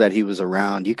the people that he was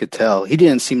around. You could tell. He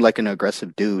didn't seem like an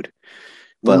aggressive dude.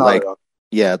 But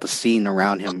the scene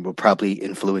around him will probably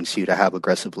influence you to have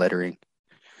aggressive lettering.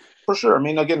 For sure. I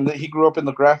mean, again, he grew up in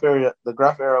the graph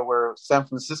era where San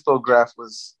Francisco graph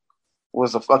was it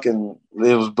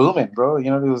was booming, bro. It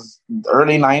was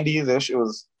early 90s ish. It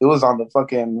was on the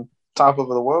fucking top of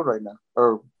the world right now,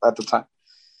 or at the time.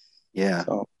 Yeah.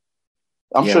 So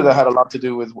I'm sure that had a lot to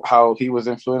do with how he was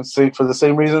influenced. For the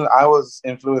same reason I was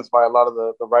influenced by a lot of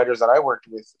the writers that I worked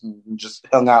with and just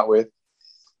hung out with.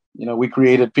 We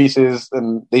created pieces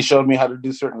and they showed me how to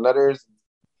do certain letters,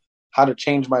 how to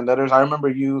change my letters. I remember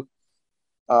you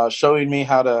showing me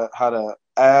how to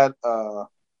add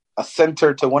a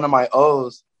center to one of my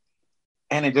O's,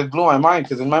 and it just blew my mind,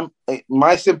 because in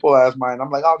my simple ass mind,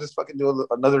 I'm like, I'll just fucking do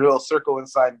another little circle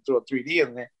inside and throw a 3D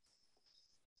in there.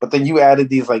 But then you added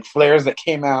these like flares that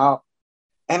came out,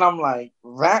 and I'm like,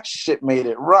 that shit made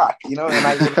it rock, and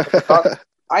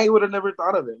I would have never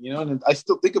thought of it, and I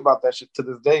still think about that shit to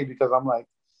this day, because I'm like,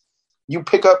 you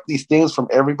pick up these things from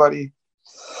everybody,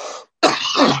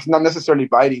 not necessarily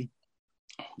biting,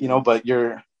 but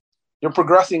you're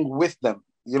progressing with them.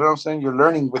 You know what I'm saying? You're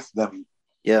learning with them.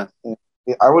 Yeah.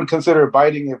 I would consider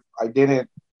biting if I didn't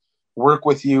work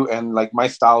with you and like my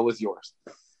style was yours.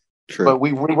 True. But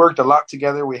we worked a lot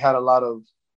together. We had a lot of,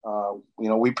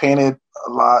 we painted a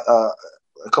lot,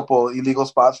 a couple illegal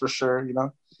spots for sure,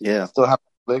 Yeah. Still have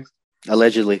conflicts.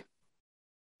 Allegedly,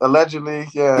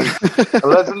 yeah.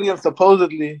 Allegedly and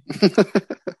supposedly.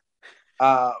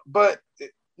 But,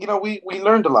 we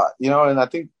learned a lot, and I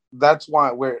think that's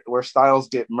why where styles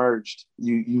get merged.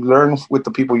 You learn with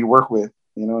the people you work with,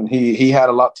 and he had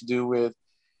a lot to do with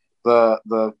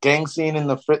the gang scene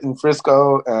in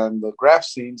Frisco and the graph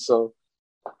scene, so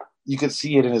you could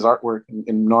see it in his artwork,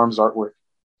 in Norm's artwork.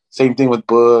 Same thing with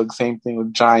Boog, same thing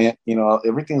with Giant.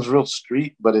 Everything's real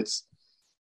street, but it's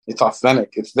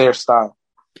authentic. It's their style.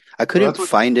 I couldn't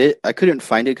find it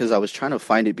because I was trying to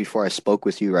find it before I spoke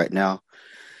with you right now.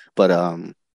 But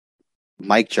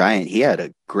Mike Giant, he had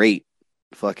a great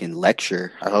fucking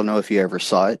lecture. I don't know if you ever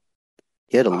saw it.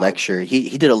 He had a lecture.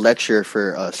 He did a lecture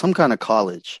for some kind of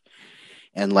college,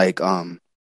 and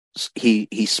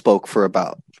he spoke for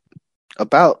about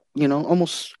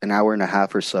almost an hour and a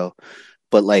half or so.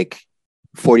 But like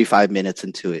 45 minutes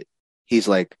into it, he's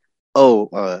like,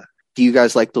 "Oh, do you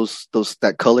guys like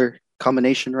that color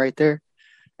combination right there?"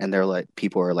 And they're like,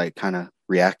 people are like kind of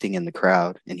reacting in the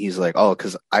crowd, and he's like, "Oh,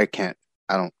 because I can't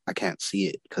see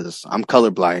it because I'm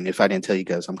colorblind. If I didn't tell you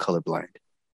guys, I'm colorblind."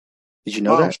 Did you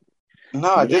know that?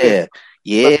 No, I Yeah, didn't.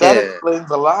 But that yeah,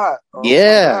 explains a lot. Oh my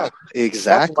yeah, god, that's why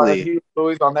exactly. he was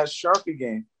always on that Sharpie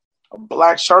game, a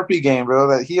black Sharpie game, bro.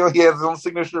 That he has his own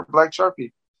signature black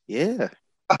Sharpie. Yeah,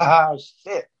 Ah,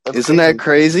 shit, that's isn't that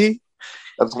crazy. crazy?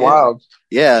 That's Yeah, wild.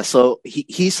 yeah. So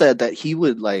he said that he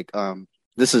would like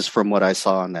this is from what I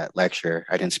saw in that lecture.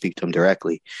 I didn't speak to him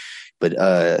directly,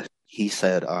 but he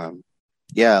said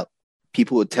yeah,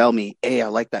 people would tell me, "Hey, I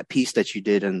like that piece that you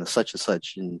did in the such and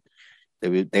such," and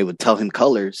they would tell him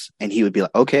colors, and he would be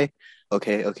like, "Okay,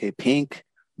 okay, okay, pink,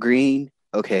 green,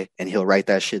 okay," and he'll write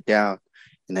that shit down,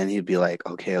 and then he'd be like,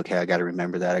 "Okay, okay, I got to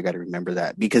remember that. I got to remember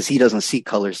that," because he doesn't see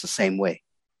colors the same way.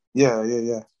 Yeah, yeah,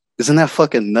 yeah. Isn't that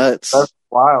fucking nuts? That's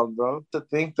wild, bro. To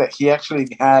think that he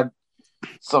actually had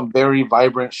some very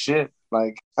vibrant shit.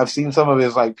 Like I've seen some of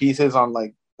his like pieces on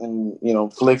like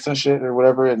and flicks and shit or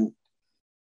whatever, and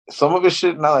some of his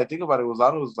shit. Now that I think about it, was a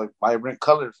lot of it was like vibrant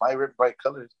colors, vibrant bright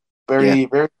colors, Yeah, very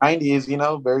very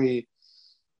 90s, very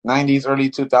 90s,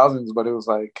 early 2000s. But it was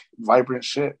like vibrant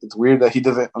shit. It's weird that he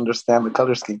doesn't understand the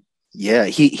color scheme. yeah.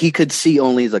 He could see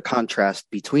only the contrast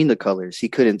between the colors. He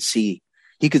couldn't see.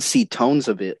 He could see tones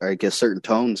of it, or I guess certain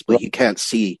tones, but he can't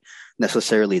see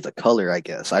necessarily the color. I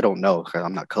guess I don't know. 'Cause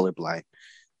I'm not colorblind,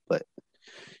 but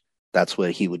that's what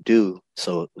he would do.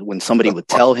 So when somebody would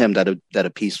tell him that a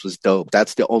piece was dope,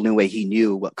 that's the only way he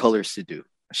knew what colors to do.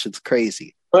 That shit's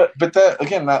crazy. But that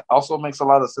again, that also makes a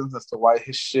lot of sense as to why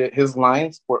his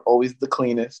lines were always the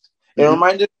cleanest. It Mm-hmm.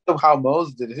 reminded me of how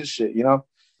Mose did his shit, But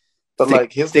Thick,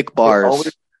 like his thick were bars.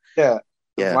 always, yeah,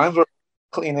 his Yeah. lines were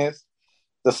cleanest.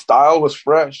 The style was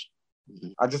fresh.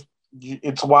 Mhm.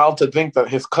 It's wild to think that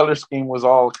his color scheme was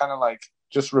all kind of like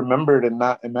just remembered and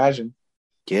not imagined.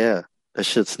 Yeah. That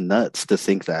shit's nuts to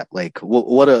think that. Like,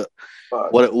 what a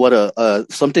But what a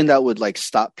something that would like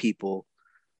stop people.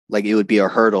 Like it would be a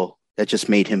hurdle that just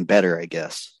made him better, I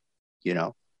guess. You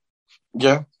know.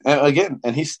 yeah,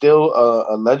 and he's still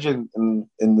a legend in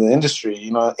the industry.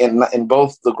 In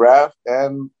both the graph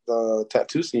and the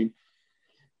tattoo scene.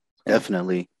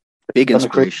 Definitely. Big Kind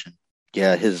of crazy. inspiration.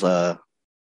 Yeah, his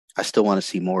I still want to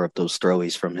see more of those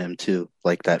throwaways from him too.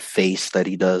 Like that face that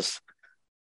he does.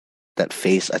 That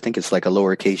face, I think it's like a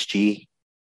lowercase G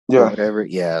or Yeah. whatever.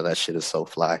 Yeah, that shit is so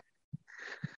fly.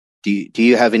 Do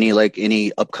you have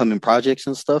any upcoming projects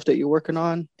and stuff that you're working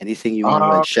on? Anything you want to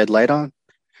like shed light on?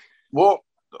 Well,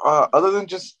 other than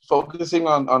just focusing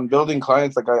on building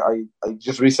clients, like I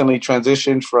just recently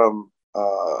transitioned from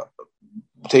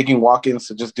taking walk-ins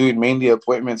to just doing mainly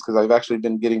appointments because I've actually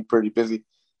been getting pretty busy,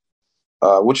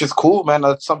 which is cool, man.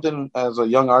 That's something as a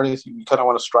young artist you kind of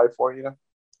want to strive for.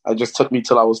 It just took me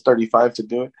till I was 35 to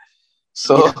do it.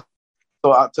 So,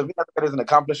 Yeah. to me, that is an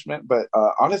accomplishment. But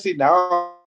honestly,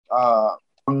 now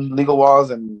on legal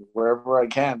walls and wherever I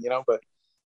can, But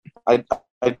I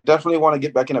definitely want to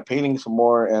get back into painting some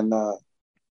more, and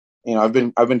I've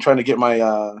been trying to get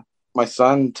my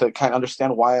son to kind of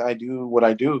understand why I do what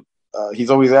I do.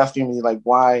 He's always asking me like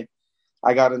why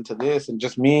I got into this, and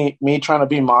just me trying to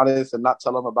be modest and not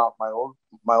tell him about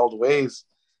my old ways.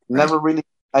 Right.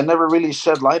 I never really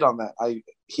shed light on that.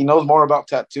 He knows more about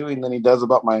tattooing than he does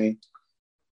about my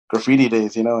graffiti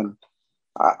days, and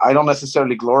I don't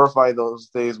necessarily glorify those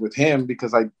days with him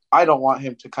because I don't want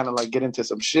him to kind of like get into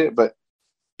some shit, but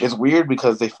it's weird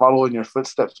because they follow in your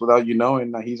footsteps without you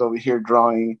knowing that he's over here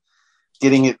drawing,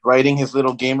 writing his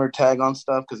little gamer tag on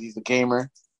stuff because he's a gamer.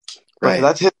 But Right.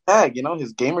 that's his tag,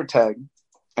 his gamer tag.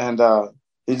 And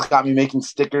he's got me making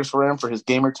stickers for him for his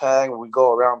gamer tag, and we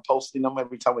go around posting them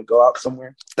every time we go out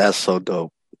somewhere. That's so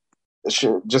dope.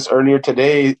 Just earlier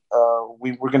today,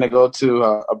 we were going to go to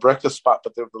a breakfast spot,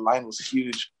 but the line was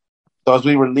huge. So as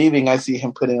we were leaving, I see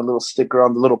him putting a little sticker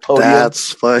on the little podium.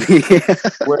 That's funny.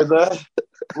 where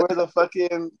the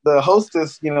fucking the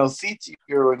hostess, seats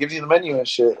you or gives you the menu and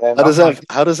shit. And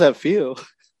How does that feel?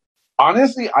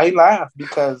 honestly, I laugh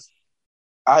because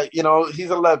he's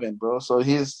 11, bro. So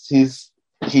he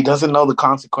doesn't know the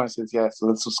consequences yet. So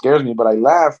that's what scares me. But I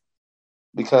laugh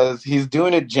because he's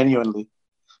doing it genuinely.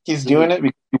 He's doing it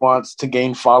because he wants to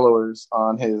gain followers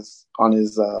on his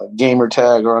gamer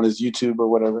tag or on his YouTube or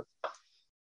whatever.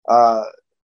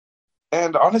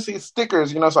 And honestly, it's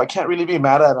stickers, so I can't really be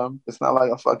mad at him. It's not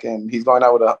like he's going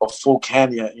out with a full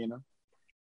can yet,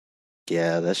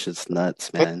 Yeah, that shit's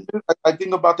nuts, man. I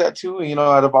think about that too.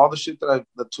 Out of all the shit that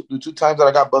the two times that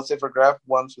I got busted for graph,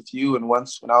 once with you and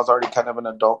once when I was already kind of an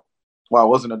adult. Well, I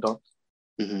was an adult.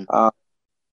 Mm-hmm.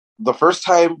 The first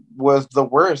time was the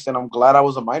worst, and I'm glad I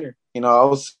was a minor. I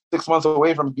was 6 months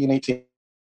away from being 18.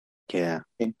 Yeah.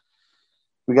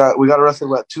 We got arrested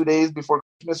 2 days before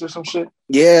Christmas or some shit.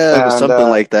 Yeah, it was something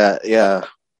like that. Yeah.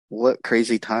 What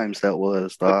crazy times that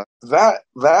was, dog. That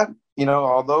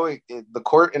although the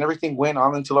court and everything went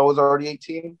on until I was already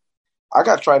 18, I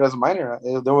got tried as a minor.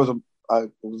 I was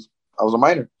a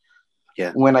minor.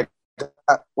 Yeah. When I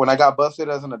got busted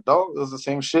as an adult, it was the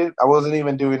same shit. I wasn't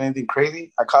even doing anything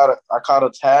crazy. I caught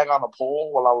a tag on a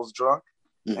pole while I was drunk,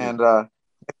 and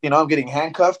I'm getting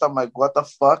handcuffed. I'm like, what the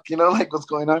fuck? Like, what's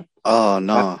going on? Oh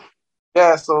no.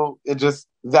 Yeah, so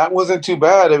that wasn't too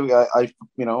bad. I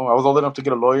was old enough to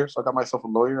get a lawyer, so I got myself a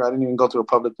lawyer. I didn't even go to a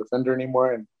public defender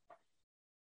anymore, and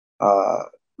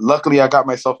luckily I got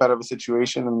myself out of a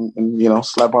situation and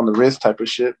slap on the wrist type of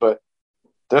shit. But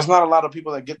there's not a lot of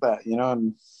people that get that,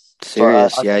 and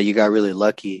serious. So you got really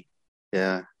lucky.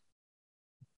 Yeah.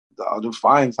 I'll do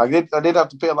fines. I did have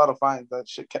to pay a lot of fines. That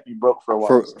shit kept me broke for a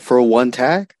while. For one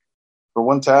tag? For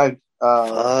one tag.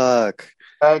 Fuck.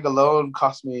 Tag alone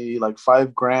cost me like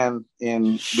 $5,000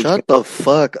 in. Shut the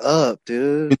fuck up,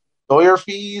 dude. Lawyer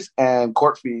fees and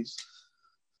court fees.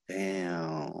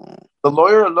 Damn. The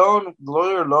lawyer alone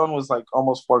was like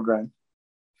almost $4,000.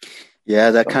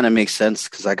 Yeah, that kind of makes sense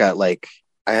because I had a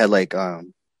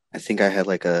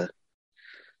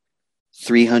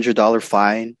 $300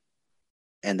 fine,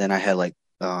 and then I had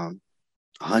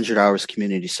 100 hours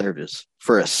community service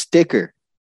for a sticker.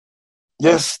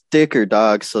 Yes, a sticker,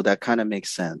 dog. So that kind of makes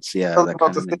sense. Yeah, that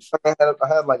kind of makes sense. I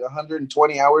had like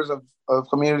 120 hours of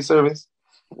community service.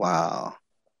 Wow.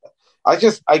 I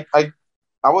was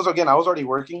already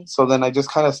working, so then I just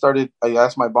kind of started. I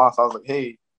asked my boss. I was like,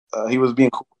 "Hey," he was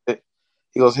being cool with it.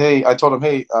 He goes, "Hey," I told him,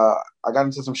 "Hey, I got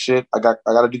into some shit. I got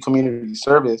to do community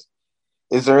service.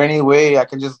 Is there any way I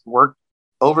can just work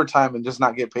overtime and just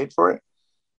not get paid for it?"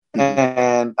 Mm-hmm.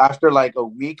 And after like a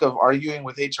week of arguing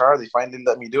with HR, they finally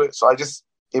let me do it. So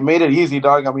it made it easy,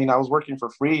 dog. I mean, I was working for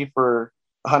free for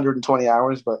 120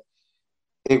 hours, but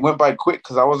it went by quick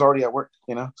because I was already at work,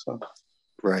 So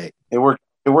right, it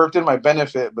worked in my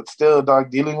benefit, but still,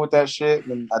 dog, dealing with that shit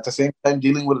and at the same time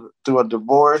dealing through a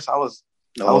divorce, I was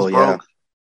broke. Yeah.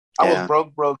 I was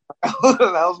broke. That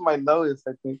was my lowest,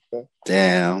 I think.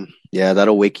 Damn. Yeah,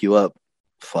 that'll wake you up.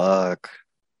 Fuck.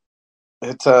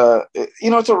 It's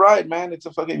it's a ride, man. It's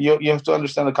a fucking you have to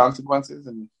understand the consequences,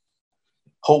 and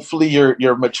hopefully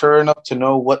you're mature enough to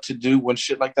know what to do when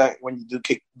shit like that, when you do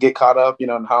get caught up,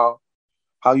 and how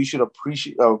you should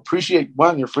appreciate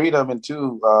one, your freedom, and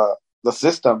two, the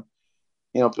system.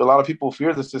 A lot of people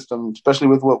fear the system, especially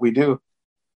with what we do.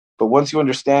 But once you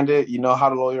understand it, you know how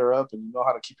to lawyer up and you know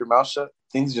how to keep your mouth shut,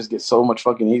 things just get so much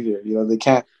fucking easier. They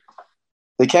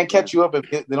can't catch you up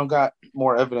if they don't got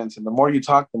more evidence. And the more you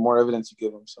talk, the more evidence you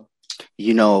give them. So,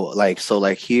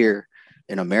 here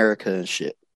in America and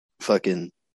shit,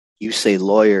 fucking, you say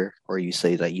lawyer or you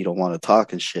say that you don't want to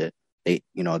talk and shit. They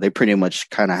pretty much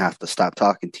kind of have to stop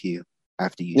talking to you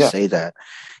after you say that.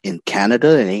 In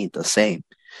Canada, it ain't the same.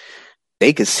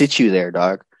 They could sit you there,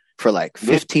 dog, for like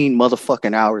 15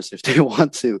 motherfucking hours if they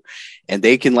want to. And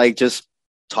they can just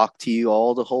talk to you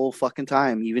the whole fucking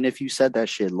time. Even if you said that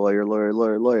shit,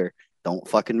 lawyer, don't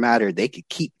fucking matter. They could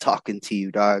keep talking to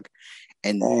you, dog.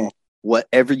 And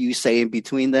whatever you say in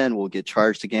between then will get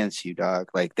charged against you, dog.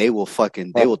 Like they will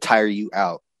tire you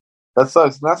out. That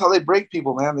sucks. And that's how they break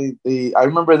people, man. I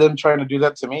remember them trying to do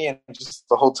that to me, and just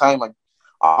the whole time,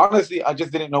 honestly, I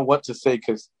just didn't know what to say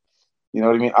because, you know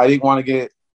what I mean? I didn't want to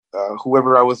get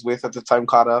whoever I was with at the time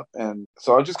caught up. And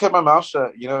so I just kept my mouth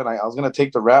shut, and I was going to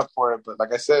take the rap for it. But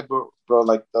like I said, bro,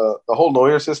 like the whole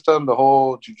lawyer system, the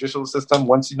whole judicial system,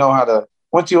 once you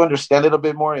understand it a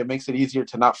bit more, it makes it easier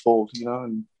to not fold,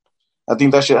 and I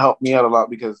think that shit helped me out a lot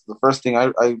because the first thing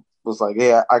I was like,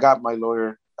 hey, I got my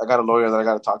lawyer. I got a lawyer that I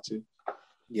got to talk to.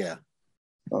 Yeah.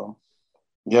 So,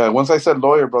 yeah, once I said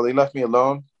lawyer, bro, they left me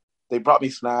alone. They brought me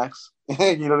snacks. You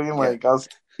know what I mean? Yeah. Like I was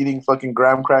eating fucking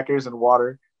graham crackers and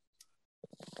water.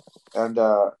 And,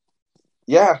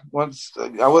 once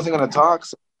I wasn't going to talk,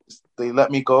 so they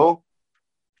let me go.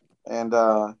 And,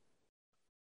 the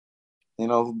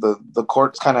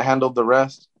courts kind of handled the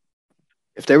rest.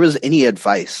 If there was any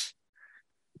advice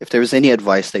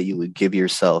that you would give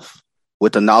yourself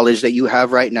with the knowledge that you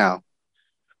have right now,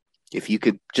 if you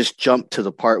could just jump to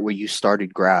the part where you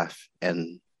started graph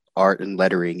and art and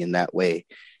lettering in that way,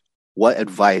 what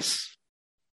advice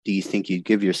do you think you'd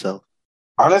give yourself?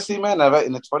 Honestly, man,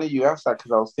 and it's funny you asked that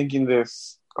because I was thinking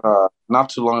this not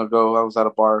too long ago. I was at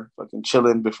a bar fucking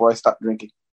chilling before I stopped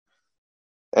drinking.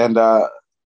 And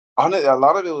honestly, a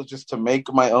lot of it was just to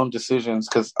make my own decisions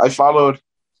because I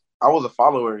was a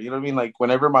follower. You know what I mean? Like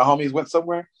whenever my homies went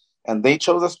somewhere and they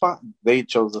chose a spot,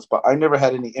 I never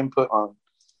had any input on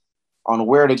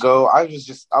where to go. I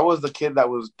was the kid that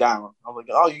was down. I was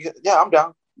like, I'm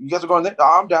down. You guys are going there?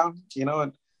 Oh, I'm down.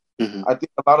 And I think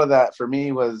a lot of that for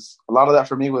me was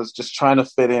just trying to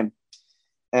fit in.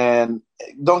 And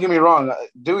don't get me wrong,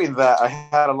 doing that, I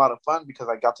had a lot of fun because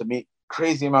I got to meet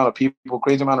crazy amount of people,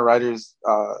 crazy amount of writers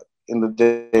in the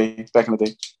day, back in the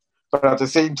day. But at the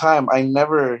same time, I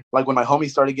never, like when my homies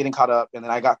started getting caught up and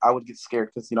then I would get scared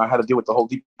because, I had to deal with the whole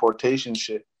deportation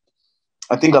shit.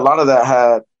 I think a lot of that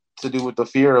had to do with the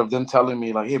fear of them telling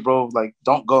me like, hey, bro, like,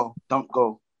 don't go,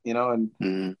 and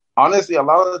honestly, a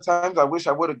lot of the times I wish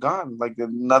I would have gone. Like,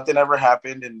 nothing ever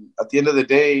happened. And at the end of the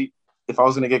day, if I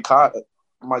was going to get caught,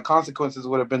 my consequences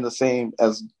would have been the same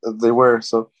as they were.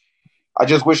 So I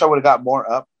just wish I would have got more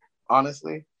up,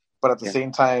 honestly. But at the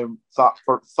same time, thought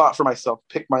for myself,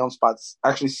 picked my own spots,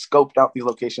 actually scoped out these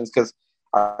locations because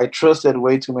I trusted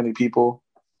way too many people.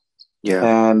 Yeah.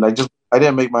 And I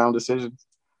didn't make my own decisions.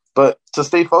 But to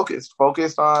stay focused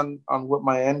on what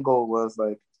my end goal was.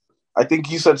 Like, I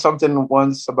think you said something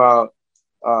once about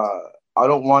I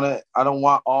don't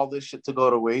want all this shit to go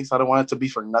to waste. I don't want it to be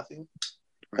for nothing.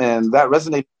 Right. And that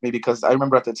resonated with me because I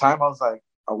remember at the time I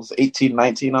was 18,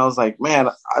 19. I was like, man,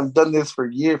 I've done this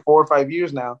for 4 or 5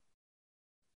 years now.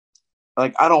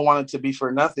 Like, I don't want it to be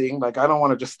for nothing. Like, I don't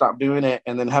want to just stop doing it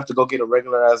and then have to go get a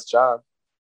regular ass job.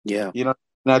 Yeah. And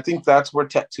I think that's where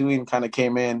tattooing kind of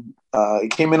came in.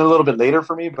 It came in a little bit later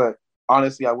for me, but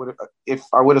honestly, if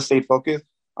I would have stayed focused,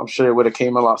 I'm sure it would have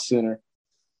came a lot sooner.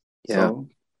 Yeah. So,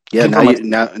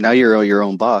 now you're your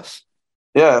own boss.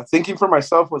 Yeah, thinking for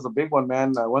myself was a big one,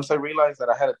 man. Once I realized that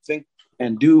I had to think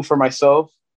and do for myself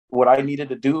what I needed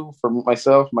to do for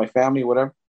myself, my family,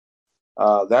 whatever,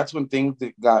 that's when things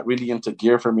got really into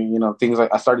gear for me. Things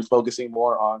like I started focusing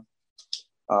more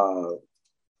on,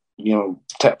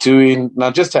 tattooing,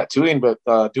 not just tattooing, but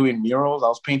doing murals. I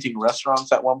was painting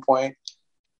restaurants at one point.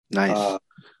 Nice.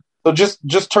 So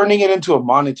just turning it into a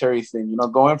monetary thing,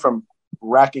 going from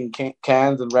racking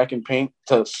cans and racking paint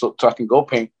so I can go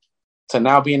paint, to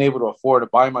now being able to afford to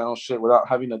buy my own shit without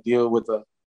having to deal with a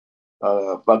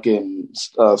fucking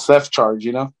theft charge,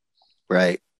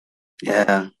 Right.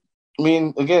 Yeah. I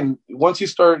mean, again, once you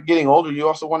start getting older, you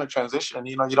also want to transition.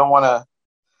 You don't want to,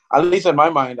 at least in my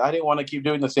mind, I didn't want to keep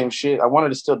doing the same shit. I wanted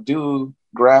to still do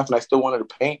graph and I still wanted to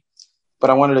paint, but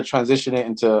I wanted to transition it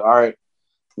into, all right,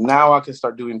 now I can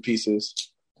start doing pieces.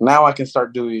 Now I can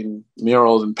start doing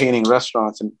murals and painting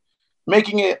restaurants and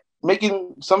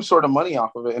making some sort of money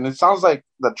off of it. And it sounds like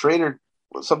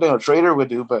something a trader would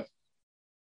do, but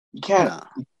you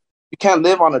can't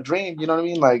live on a dream. You know what I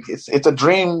mean? Like, it's a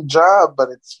dream job, but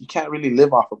you can't really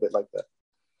live off of it like that.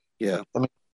 Yeah. I mean,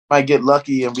 you might get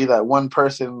lucky and be that one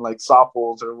person like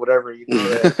Sopples or whatever,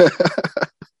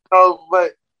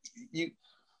 but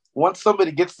once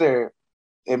somebody gets there,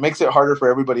 it makes it harder for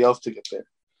everybody else to get there.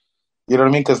 You know what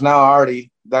I mean? Because now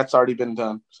that's already been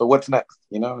done. So what's next?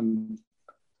 And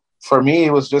for me,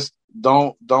 it was just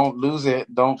don't lose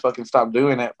it. Don't fucking stop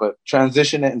doing it, but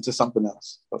transition it into something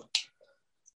else. So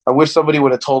I wish somebody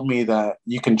would have told me that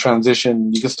you can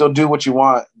transition. You can still do what you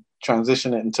want,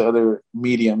 transition it into other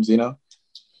mediums,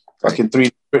 Fucking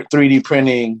 3D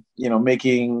printing,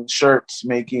 making shirts,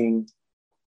 making,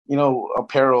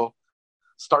 apparel,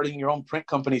 starting your own print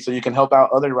company so you can help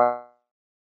out other writers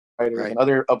and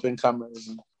other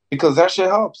up-and-comers. Because that shit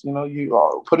helps,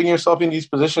 you putting yourself in these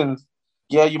positions.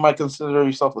 Yeah, you might consider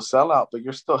yourself a sellout, but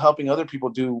you're still helping other people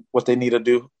do what they need to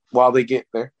do while they get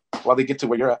there, while they get to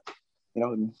where you're at,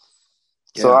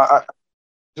 So I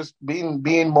just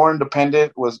being more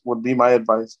independent would be my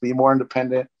advice. Be more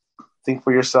independent. Think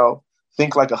for yourself.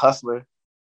 Think like a hustler.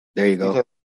 There you go.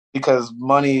 Because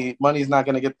money's not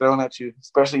going to get thrown at you,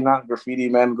 especially not graffiti,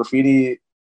 man. Graffiti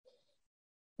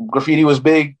was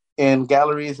big in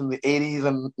galleries in the 80s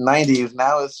and 90s.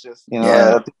 Now it's just,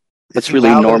 it's really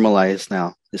normalized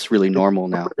now. It's really normal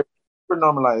now. Super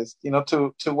normalized,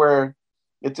 to where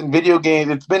it's in video games.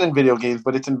 It's been in video games,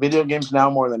 but it's in video games now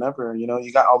more than ever.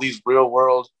 You got all these real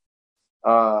world,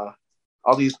 all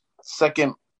these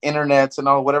second internets and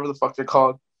all, whatever the fuck they're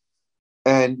called.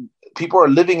 And people are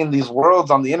living in these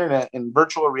worlds on the internet in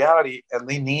virtual reality, and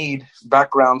they need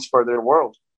backgrounds for their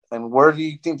world. And where do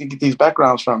you think they get these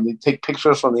backgrounds from? They take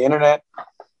pictures from the internet.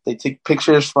 They take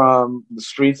pictures from the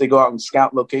streets. They go out and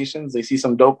scout locations. They see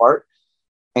some dope art.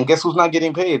 And guess who's not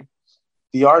getting paid?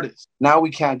 The artist. Now we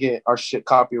can't get our shit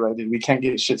copyrighted. We can't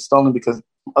get shit stolen because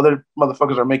other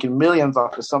motherfuckers are making millions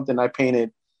off of something I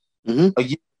painted a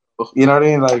year ago. You know what I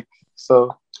mean? Like,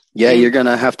 so. Yeah, you're going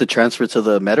to have to transfer to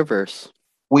the metaverse.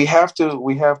 We have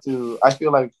to, I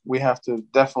feel like we have to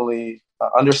definitely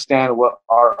understand what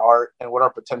our art and what our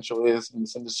potential is in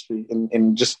this industry,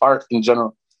 in just art in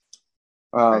general.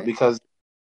 Because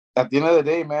at the end of the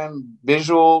day, man, the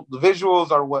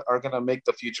visuals are what are going to make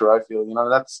the future, I feel.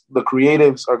 That's the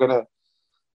creatives are going to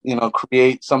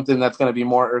create something that's going to be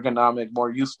more ergonomic, more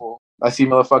useful. I see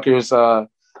motherfuckers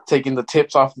taking the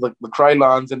tips off the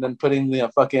Krylons and then putting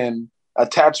the fucking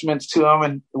attachments to them,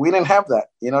 and we didn't have that.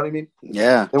 You know what I mean?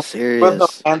 Yeah, there serious. was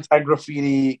no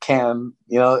anti-graffiti can.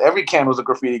 Every can was a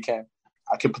graffiti can.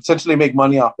 I could potentially make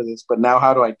money off of this, but now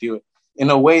how do I do it in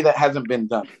a way that hasn't been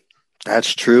done?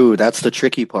 That's true. That's the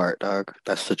tricky part, dog.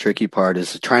 That's the tricky part,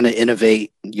 is trying to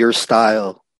innovate your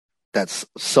style that's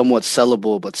somewhat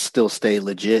sellable but still stay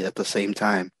legit at the same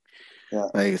time. Yeah.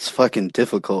 Like, it's fucking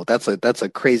difficult. That's a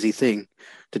crazy thing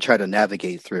to try to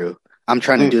navigate through. I'm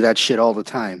trying to do that shit all the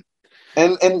time.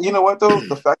 And you know what though?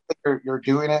 The fact that you're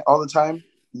doing it all the time,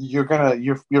 you're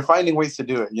finding ways to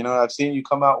do it. I've seen you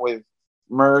come out with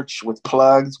merch, with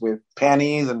plugs, with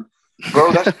panties, and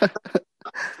bro,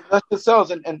 that shit sells.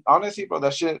 And honestly, bro,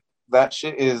 that shit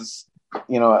is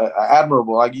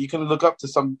admirable. Like, you can look up to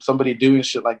somebody doing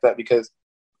shit like that because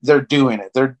they're doing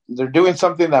it. They're doing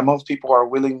something that most people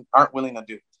aren't willing to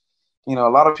do. A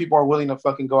lot of people are willing to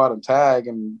fucking go out and tag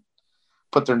and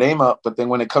put their name up, but then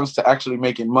when it comes to actually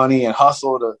making money and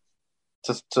hustle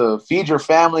to feed your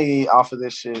family off of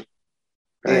this shit,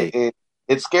 right,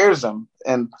 it scares them,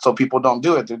 and so people don't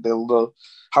do it.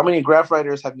 How many graph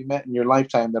writers have you met in your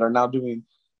lifetime that are now doing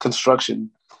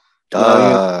construction?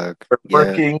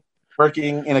 Working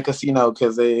in a casino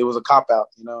because it was a cop out,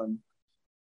 and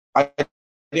I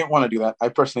didn't want to do that. I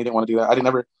personally didn't want to do that.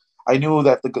 I knew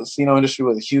that the casino industry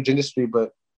was a huge industry,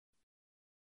 but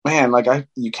man, like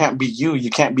you can't be you. You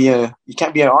can't be an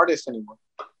artist anymore.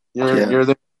 You're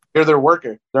their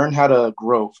worker. Learn how to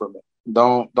grow from it.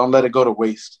 Don't let it go to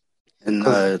waste. And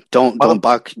don't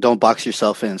box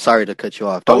yourself in. Sorry to cut you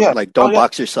off. Don't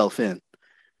box yourself in.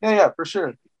 Yeah, for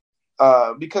sure.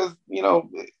 Because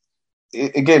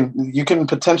again, you can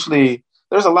potentially.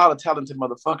 There's a lot of talented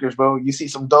motherfuckers, bro. You see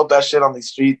some dope ass shit on the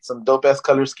streets, some dope ass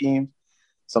color schemes,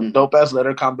 some dope ass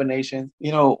letter combinations.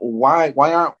 Why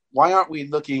aren't we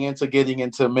looking into getting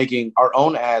into making our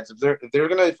own ads? If they're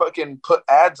gonna fucking put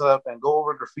ads up and go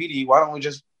over graffiti, why don't we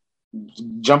just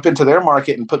jump into their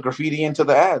market and put graffiti into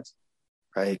the ads?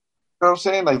 Right. You know what I'm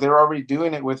saying? Like, they're already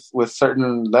doing it with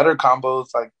certain letter combos,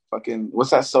 like fucking what's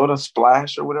that, soda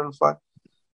splash or whatever the fuck.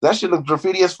 That shit looks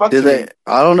graffiti as fuck. I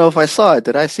don't know if I saw it.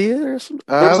 Did I see it or something?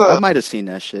 I might have seen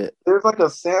that shit. There's like a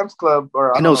Sam's Club,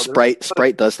 or I know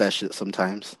Sprite does that shit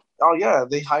sometimes. Oh yeah,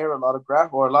 they hire a lot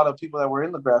of people that were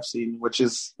in the graph scene, which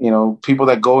is people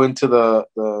that go into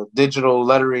the digital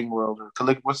lettering world, or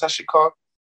what's that shit called?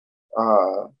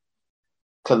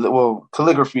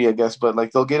 Calligraphy, I guess, but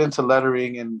like they'll get into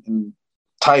lettering and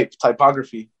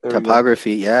typography.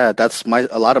 Typography, yeah. That's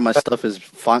a lot of my stuff is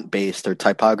font based or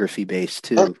typography based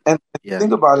too. And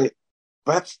think about it.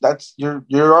 That's you're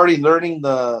already learning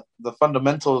the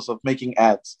fundamentals of making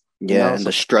ads. Yeah, and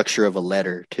the structure of a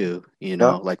letter too.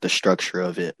 Like the structure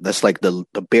of it. That's like the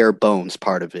bare bones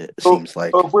part of it. Seems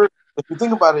like. If you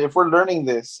think about it, if we're learning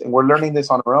this and we're learning this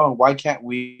on our own, why can't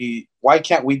we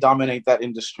dominate that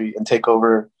industry and take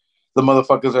over the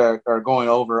motherfuckers that are going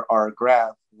over our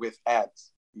graph with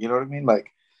ads? You know what I mean? Like,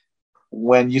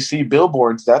 when you see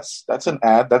billboards, that's an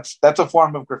ad. That's a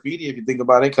form of graffiti if you think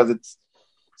about it, because it's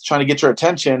trying to get your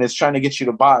attention. It's trying to get you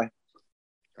to buy.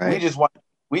 Right.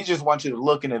 We just want you to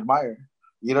look and admire.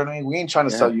 You know what I mean? We ain't trying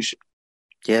to sell you shit.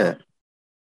 Yeah.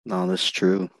 No, that's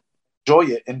true. Enjoy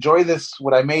it. Enjoy this,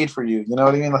 what I made for you. You know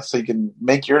what I mean? So you can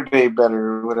make your day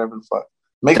better or whatever the fuck.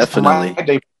 Definitely. My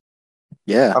day.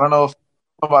 Yeah. I don't know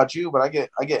about you, but I get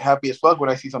happy as fuck when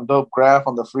I see some dope graph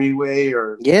on the freeway,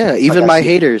 or even my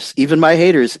haters,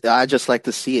 I just like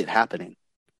to see it happening.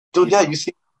 Dude, you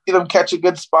see them catch a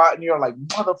good spot and you're like,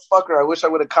 motherfucker, I wish I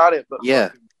would have caught it. But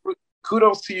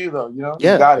kudos to you though,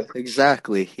 you got it.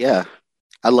 Exactly. Yeah.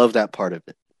 I love that part of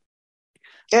it.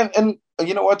 And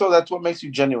you know what though? That's what makes you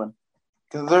genuine.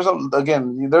 Because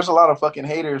there's a lot of fucking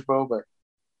haters, bro, but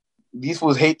these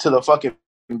fools hate to the fucking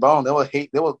bone. They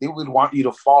would want you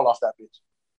to fall off that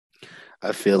bitch.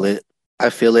 I feel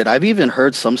it. I've even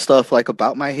heard some stuff like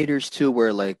about my haters too,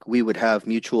 where like we would have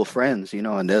mutual friends,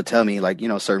 and they'll tell me like,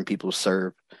 certain people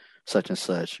serve such and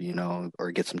such,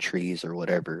 or get some trees or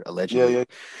whatever, allegedly. Yeah.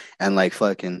 And like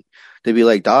fucking, they'd be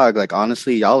like, dog, like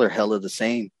honestly, y'all are hella the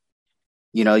same.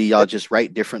 Y'all just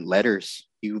write different letters.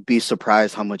 You would be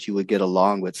surprised how much you would get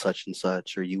along with such and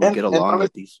such, or you would get along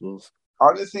with these fools.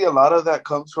 Honestly, a lot of that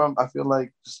comes from, I feel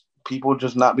like, just people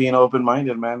just not being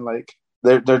open-minded, man. Like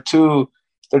they're too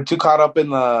caught up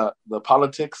in the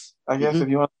politics, I guess, if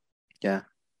you want. Yeah.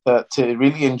 To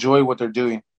really enjoy what they're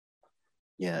doing.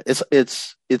 Yeah,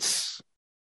 it's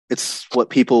what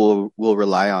people will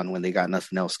rely on when they got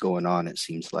nothing else going on. It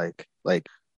seems like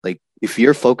if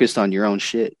you're focused on your own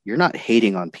shit, you're not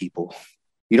hating on people.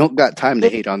 You don't got time to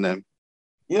hate on them.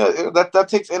 Yeah, that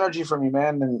takes energy from you,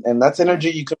 man, and that's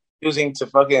energy you could be using to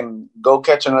fucking go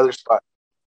catch another spot.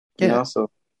 You know, so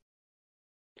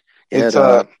it's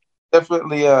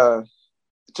definitely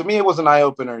to me it was an eye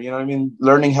opener. You know what I mean?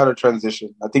 Learning how to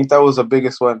transition. I think that was the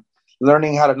biggest one.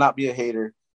 Learning how to not be a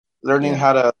hater. Learning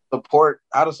how to support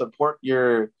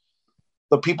the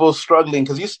people struggling,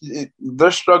 because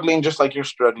they're struggling just like you're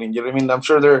struggling. You know what I mean? I'm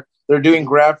sure they're doing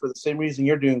graph for the same reason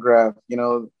you're doing graph. You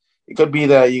know, it could be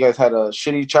that you guys had a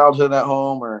shitty childhood at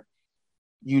home, or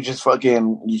you just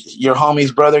fucking your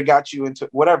homie's brother got you into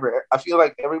whatever. I feel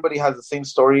like everybody has the same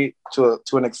story to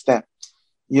an extent.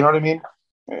 You know what I mean?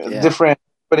 Yeah.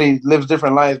 Everybody lives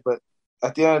different lives, but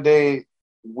at the end of the day,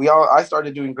 I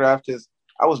started doing graph because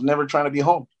I was never trying to be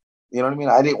home. You know what I mean?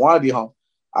 I didn't want to be home.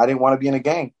 I didn't want to be in a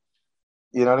gang.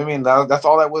 You know what I mean? That's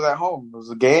all that was at home. It was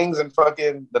the gangs and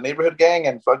fucking the neighborhood gang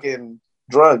and fucking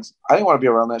drugs. I didn't want to be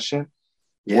around that shit.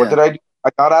 Yeah. What did I do? I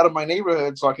got out of my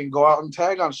neighborhood so I can go out and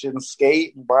tag on shit and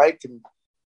skate and bike and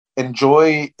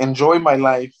enjoy my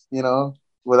life, you know,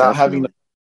 without having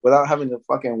to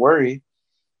fucking worry.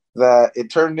 That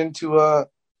it turned into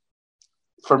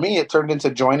for me, it turned into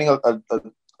joining a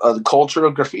culture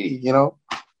of graffiti. You know,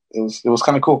 it was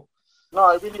kind of cool. No,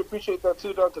 I really appreciate that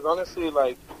too, dog. Because honestly,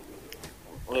 like,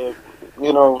 you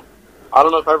know, I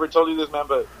don't know if I ever told you this, man,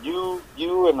 but you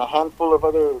and a handful of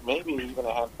other, maybe even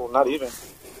a handful, not even,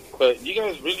 but you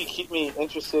guys really keep me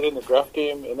interested in the graph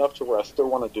game enough to where I still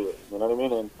want to do it. You know what I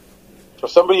mean? And for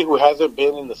somebody who hasn't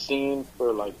been in the scene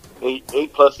for like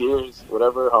 8+ years,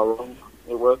 whatever, how long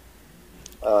it was,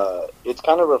 it's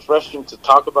kind of refreshing to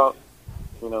talk about,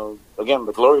 you know, again,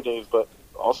 the glory days, but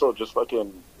also just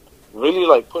fucking really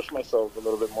like push myself a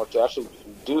little bit more to actually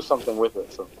do something with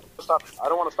it. So I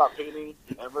don't want to stop painting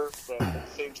ever, but at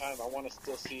the same time, I want to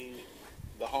still see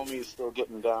the homies still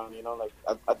getting down, you know, like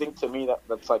I think to me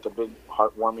that's like a big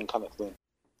heartwarming kind of thing.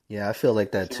 Yeah, I feel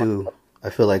like that too.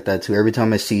 Every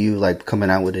time I see you like coming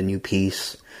out with a new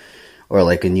piece or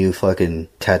like a new fucking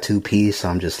tattoo piece,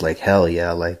 I'm just like, hell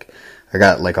yeah, like I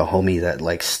got like a homie that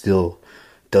like still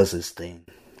does his thing.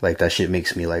 Like that shit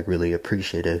makes me like really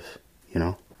appreciative, you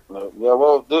know? Yeah,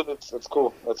 well, dude, it's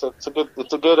cool. It's a good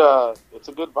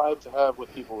vibe to have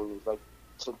with people, like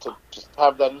to just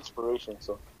have that inspiration.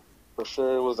 So for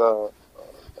sure, it was a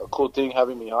cool thing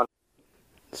having me on.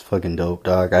 It's fucking dope,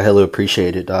 dog. I hella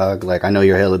appreciate it, dog. Like I know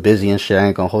you're hella busy and shit. I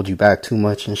ain't gonna hold you back too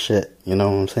much and shit. You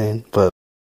know what I'm saying? But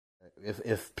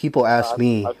if people ask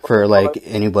me for like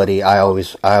anybody, I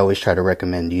always try to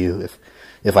recommend you.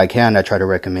 If I can, I try to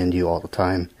recommend you all the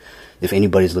time. If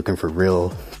anybody's looking for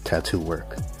real tattoo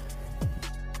work.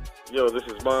 Yo, this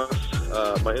is Moss.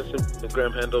 My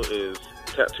Instagram handle is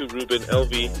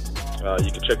TattooRubenLV.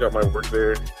 You can check out my work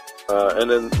there. And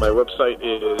then my website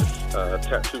is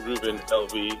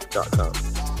tattoorubenlv.com.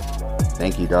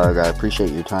 Thank you, dog. I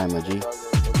appreciate your time, my G.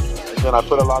 Again, I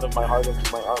put a lot of my heart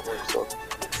into my artwork, so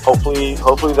hopefully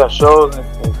that shows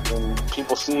and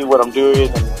people see what I'm doing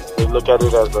and they look at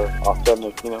it as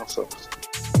authentic, you know, so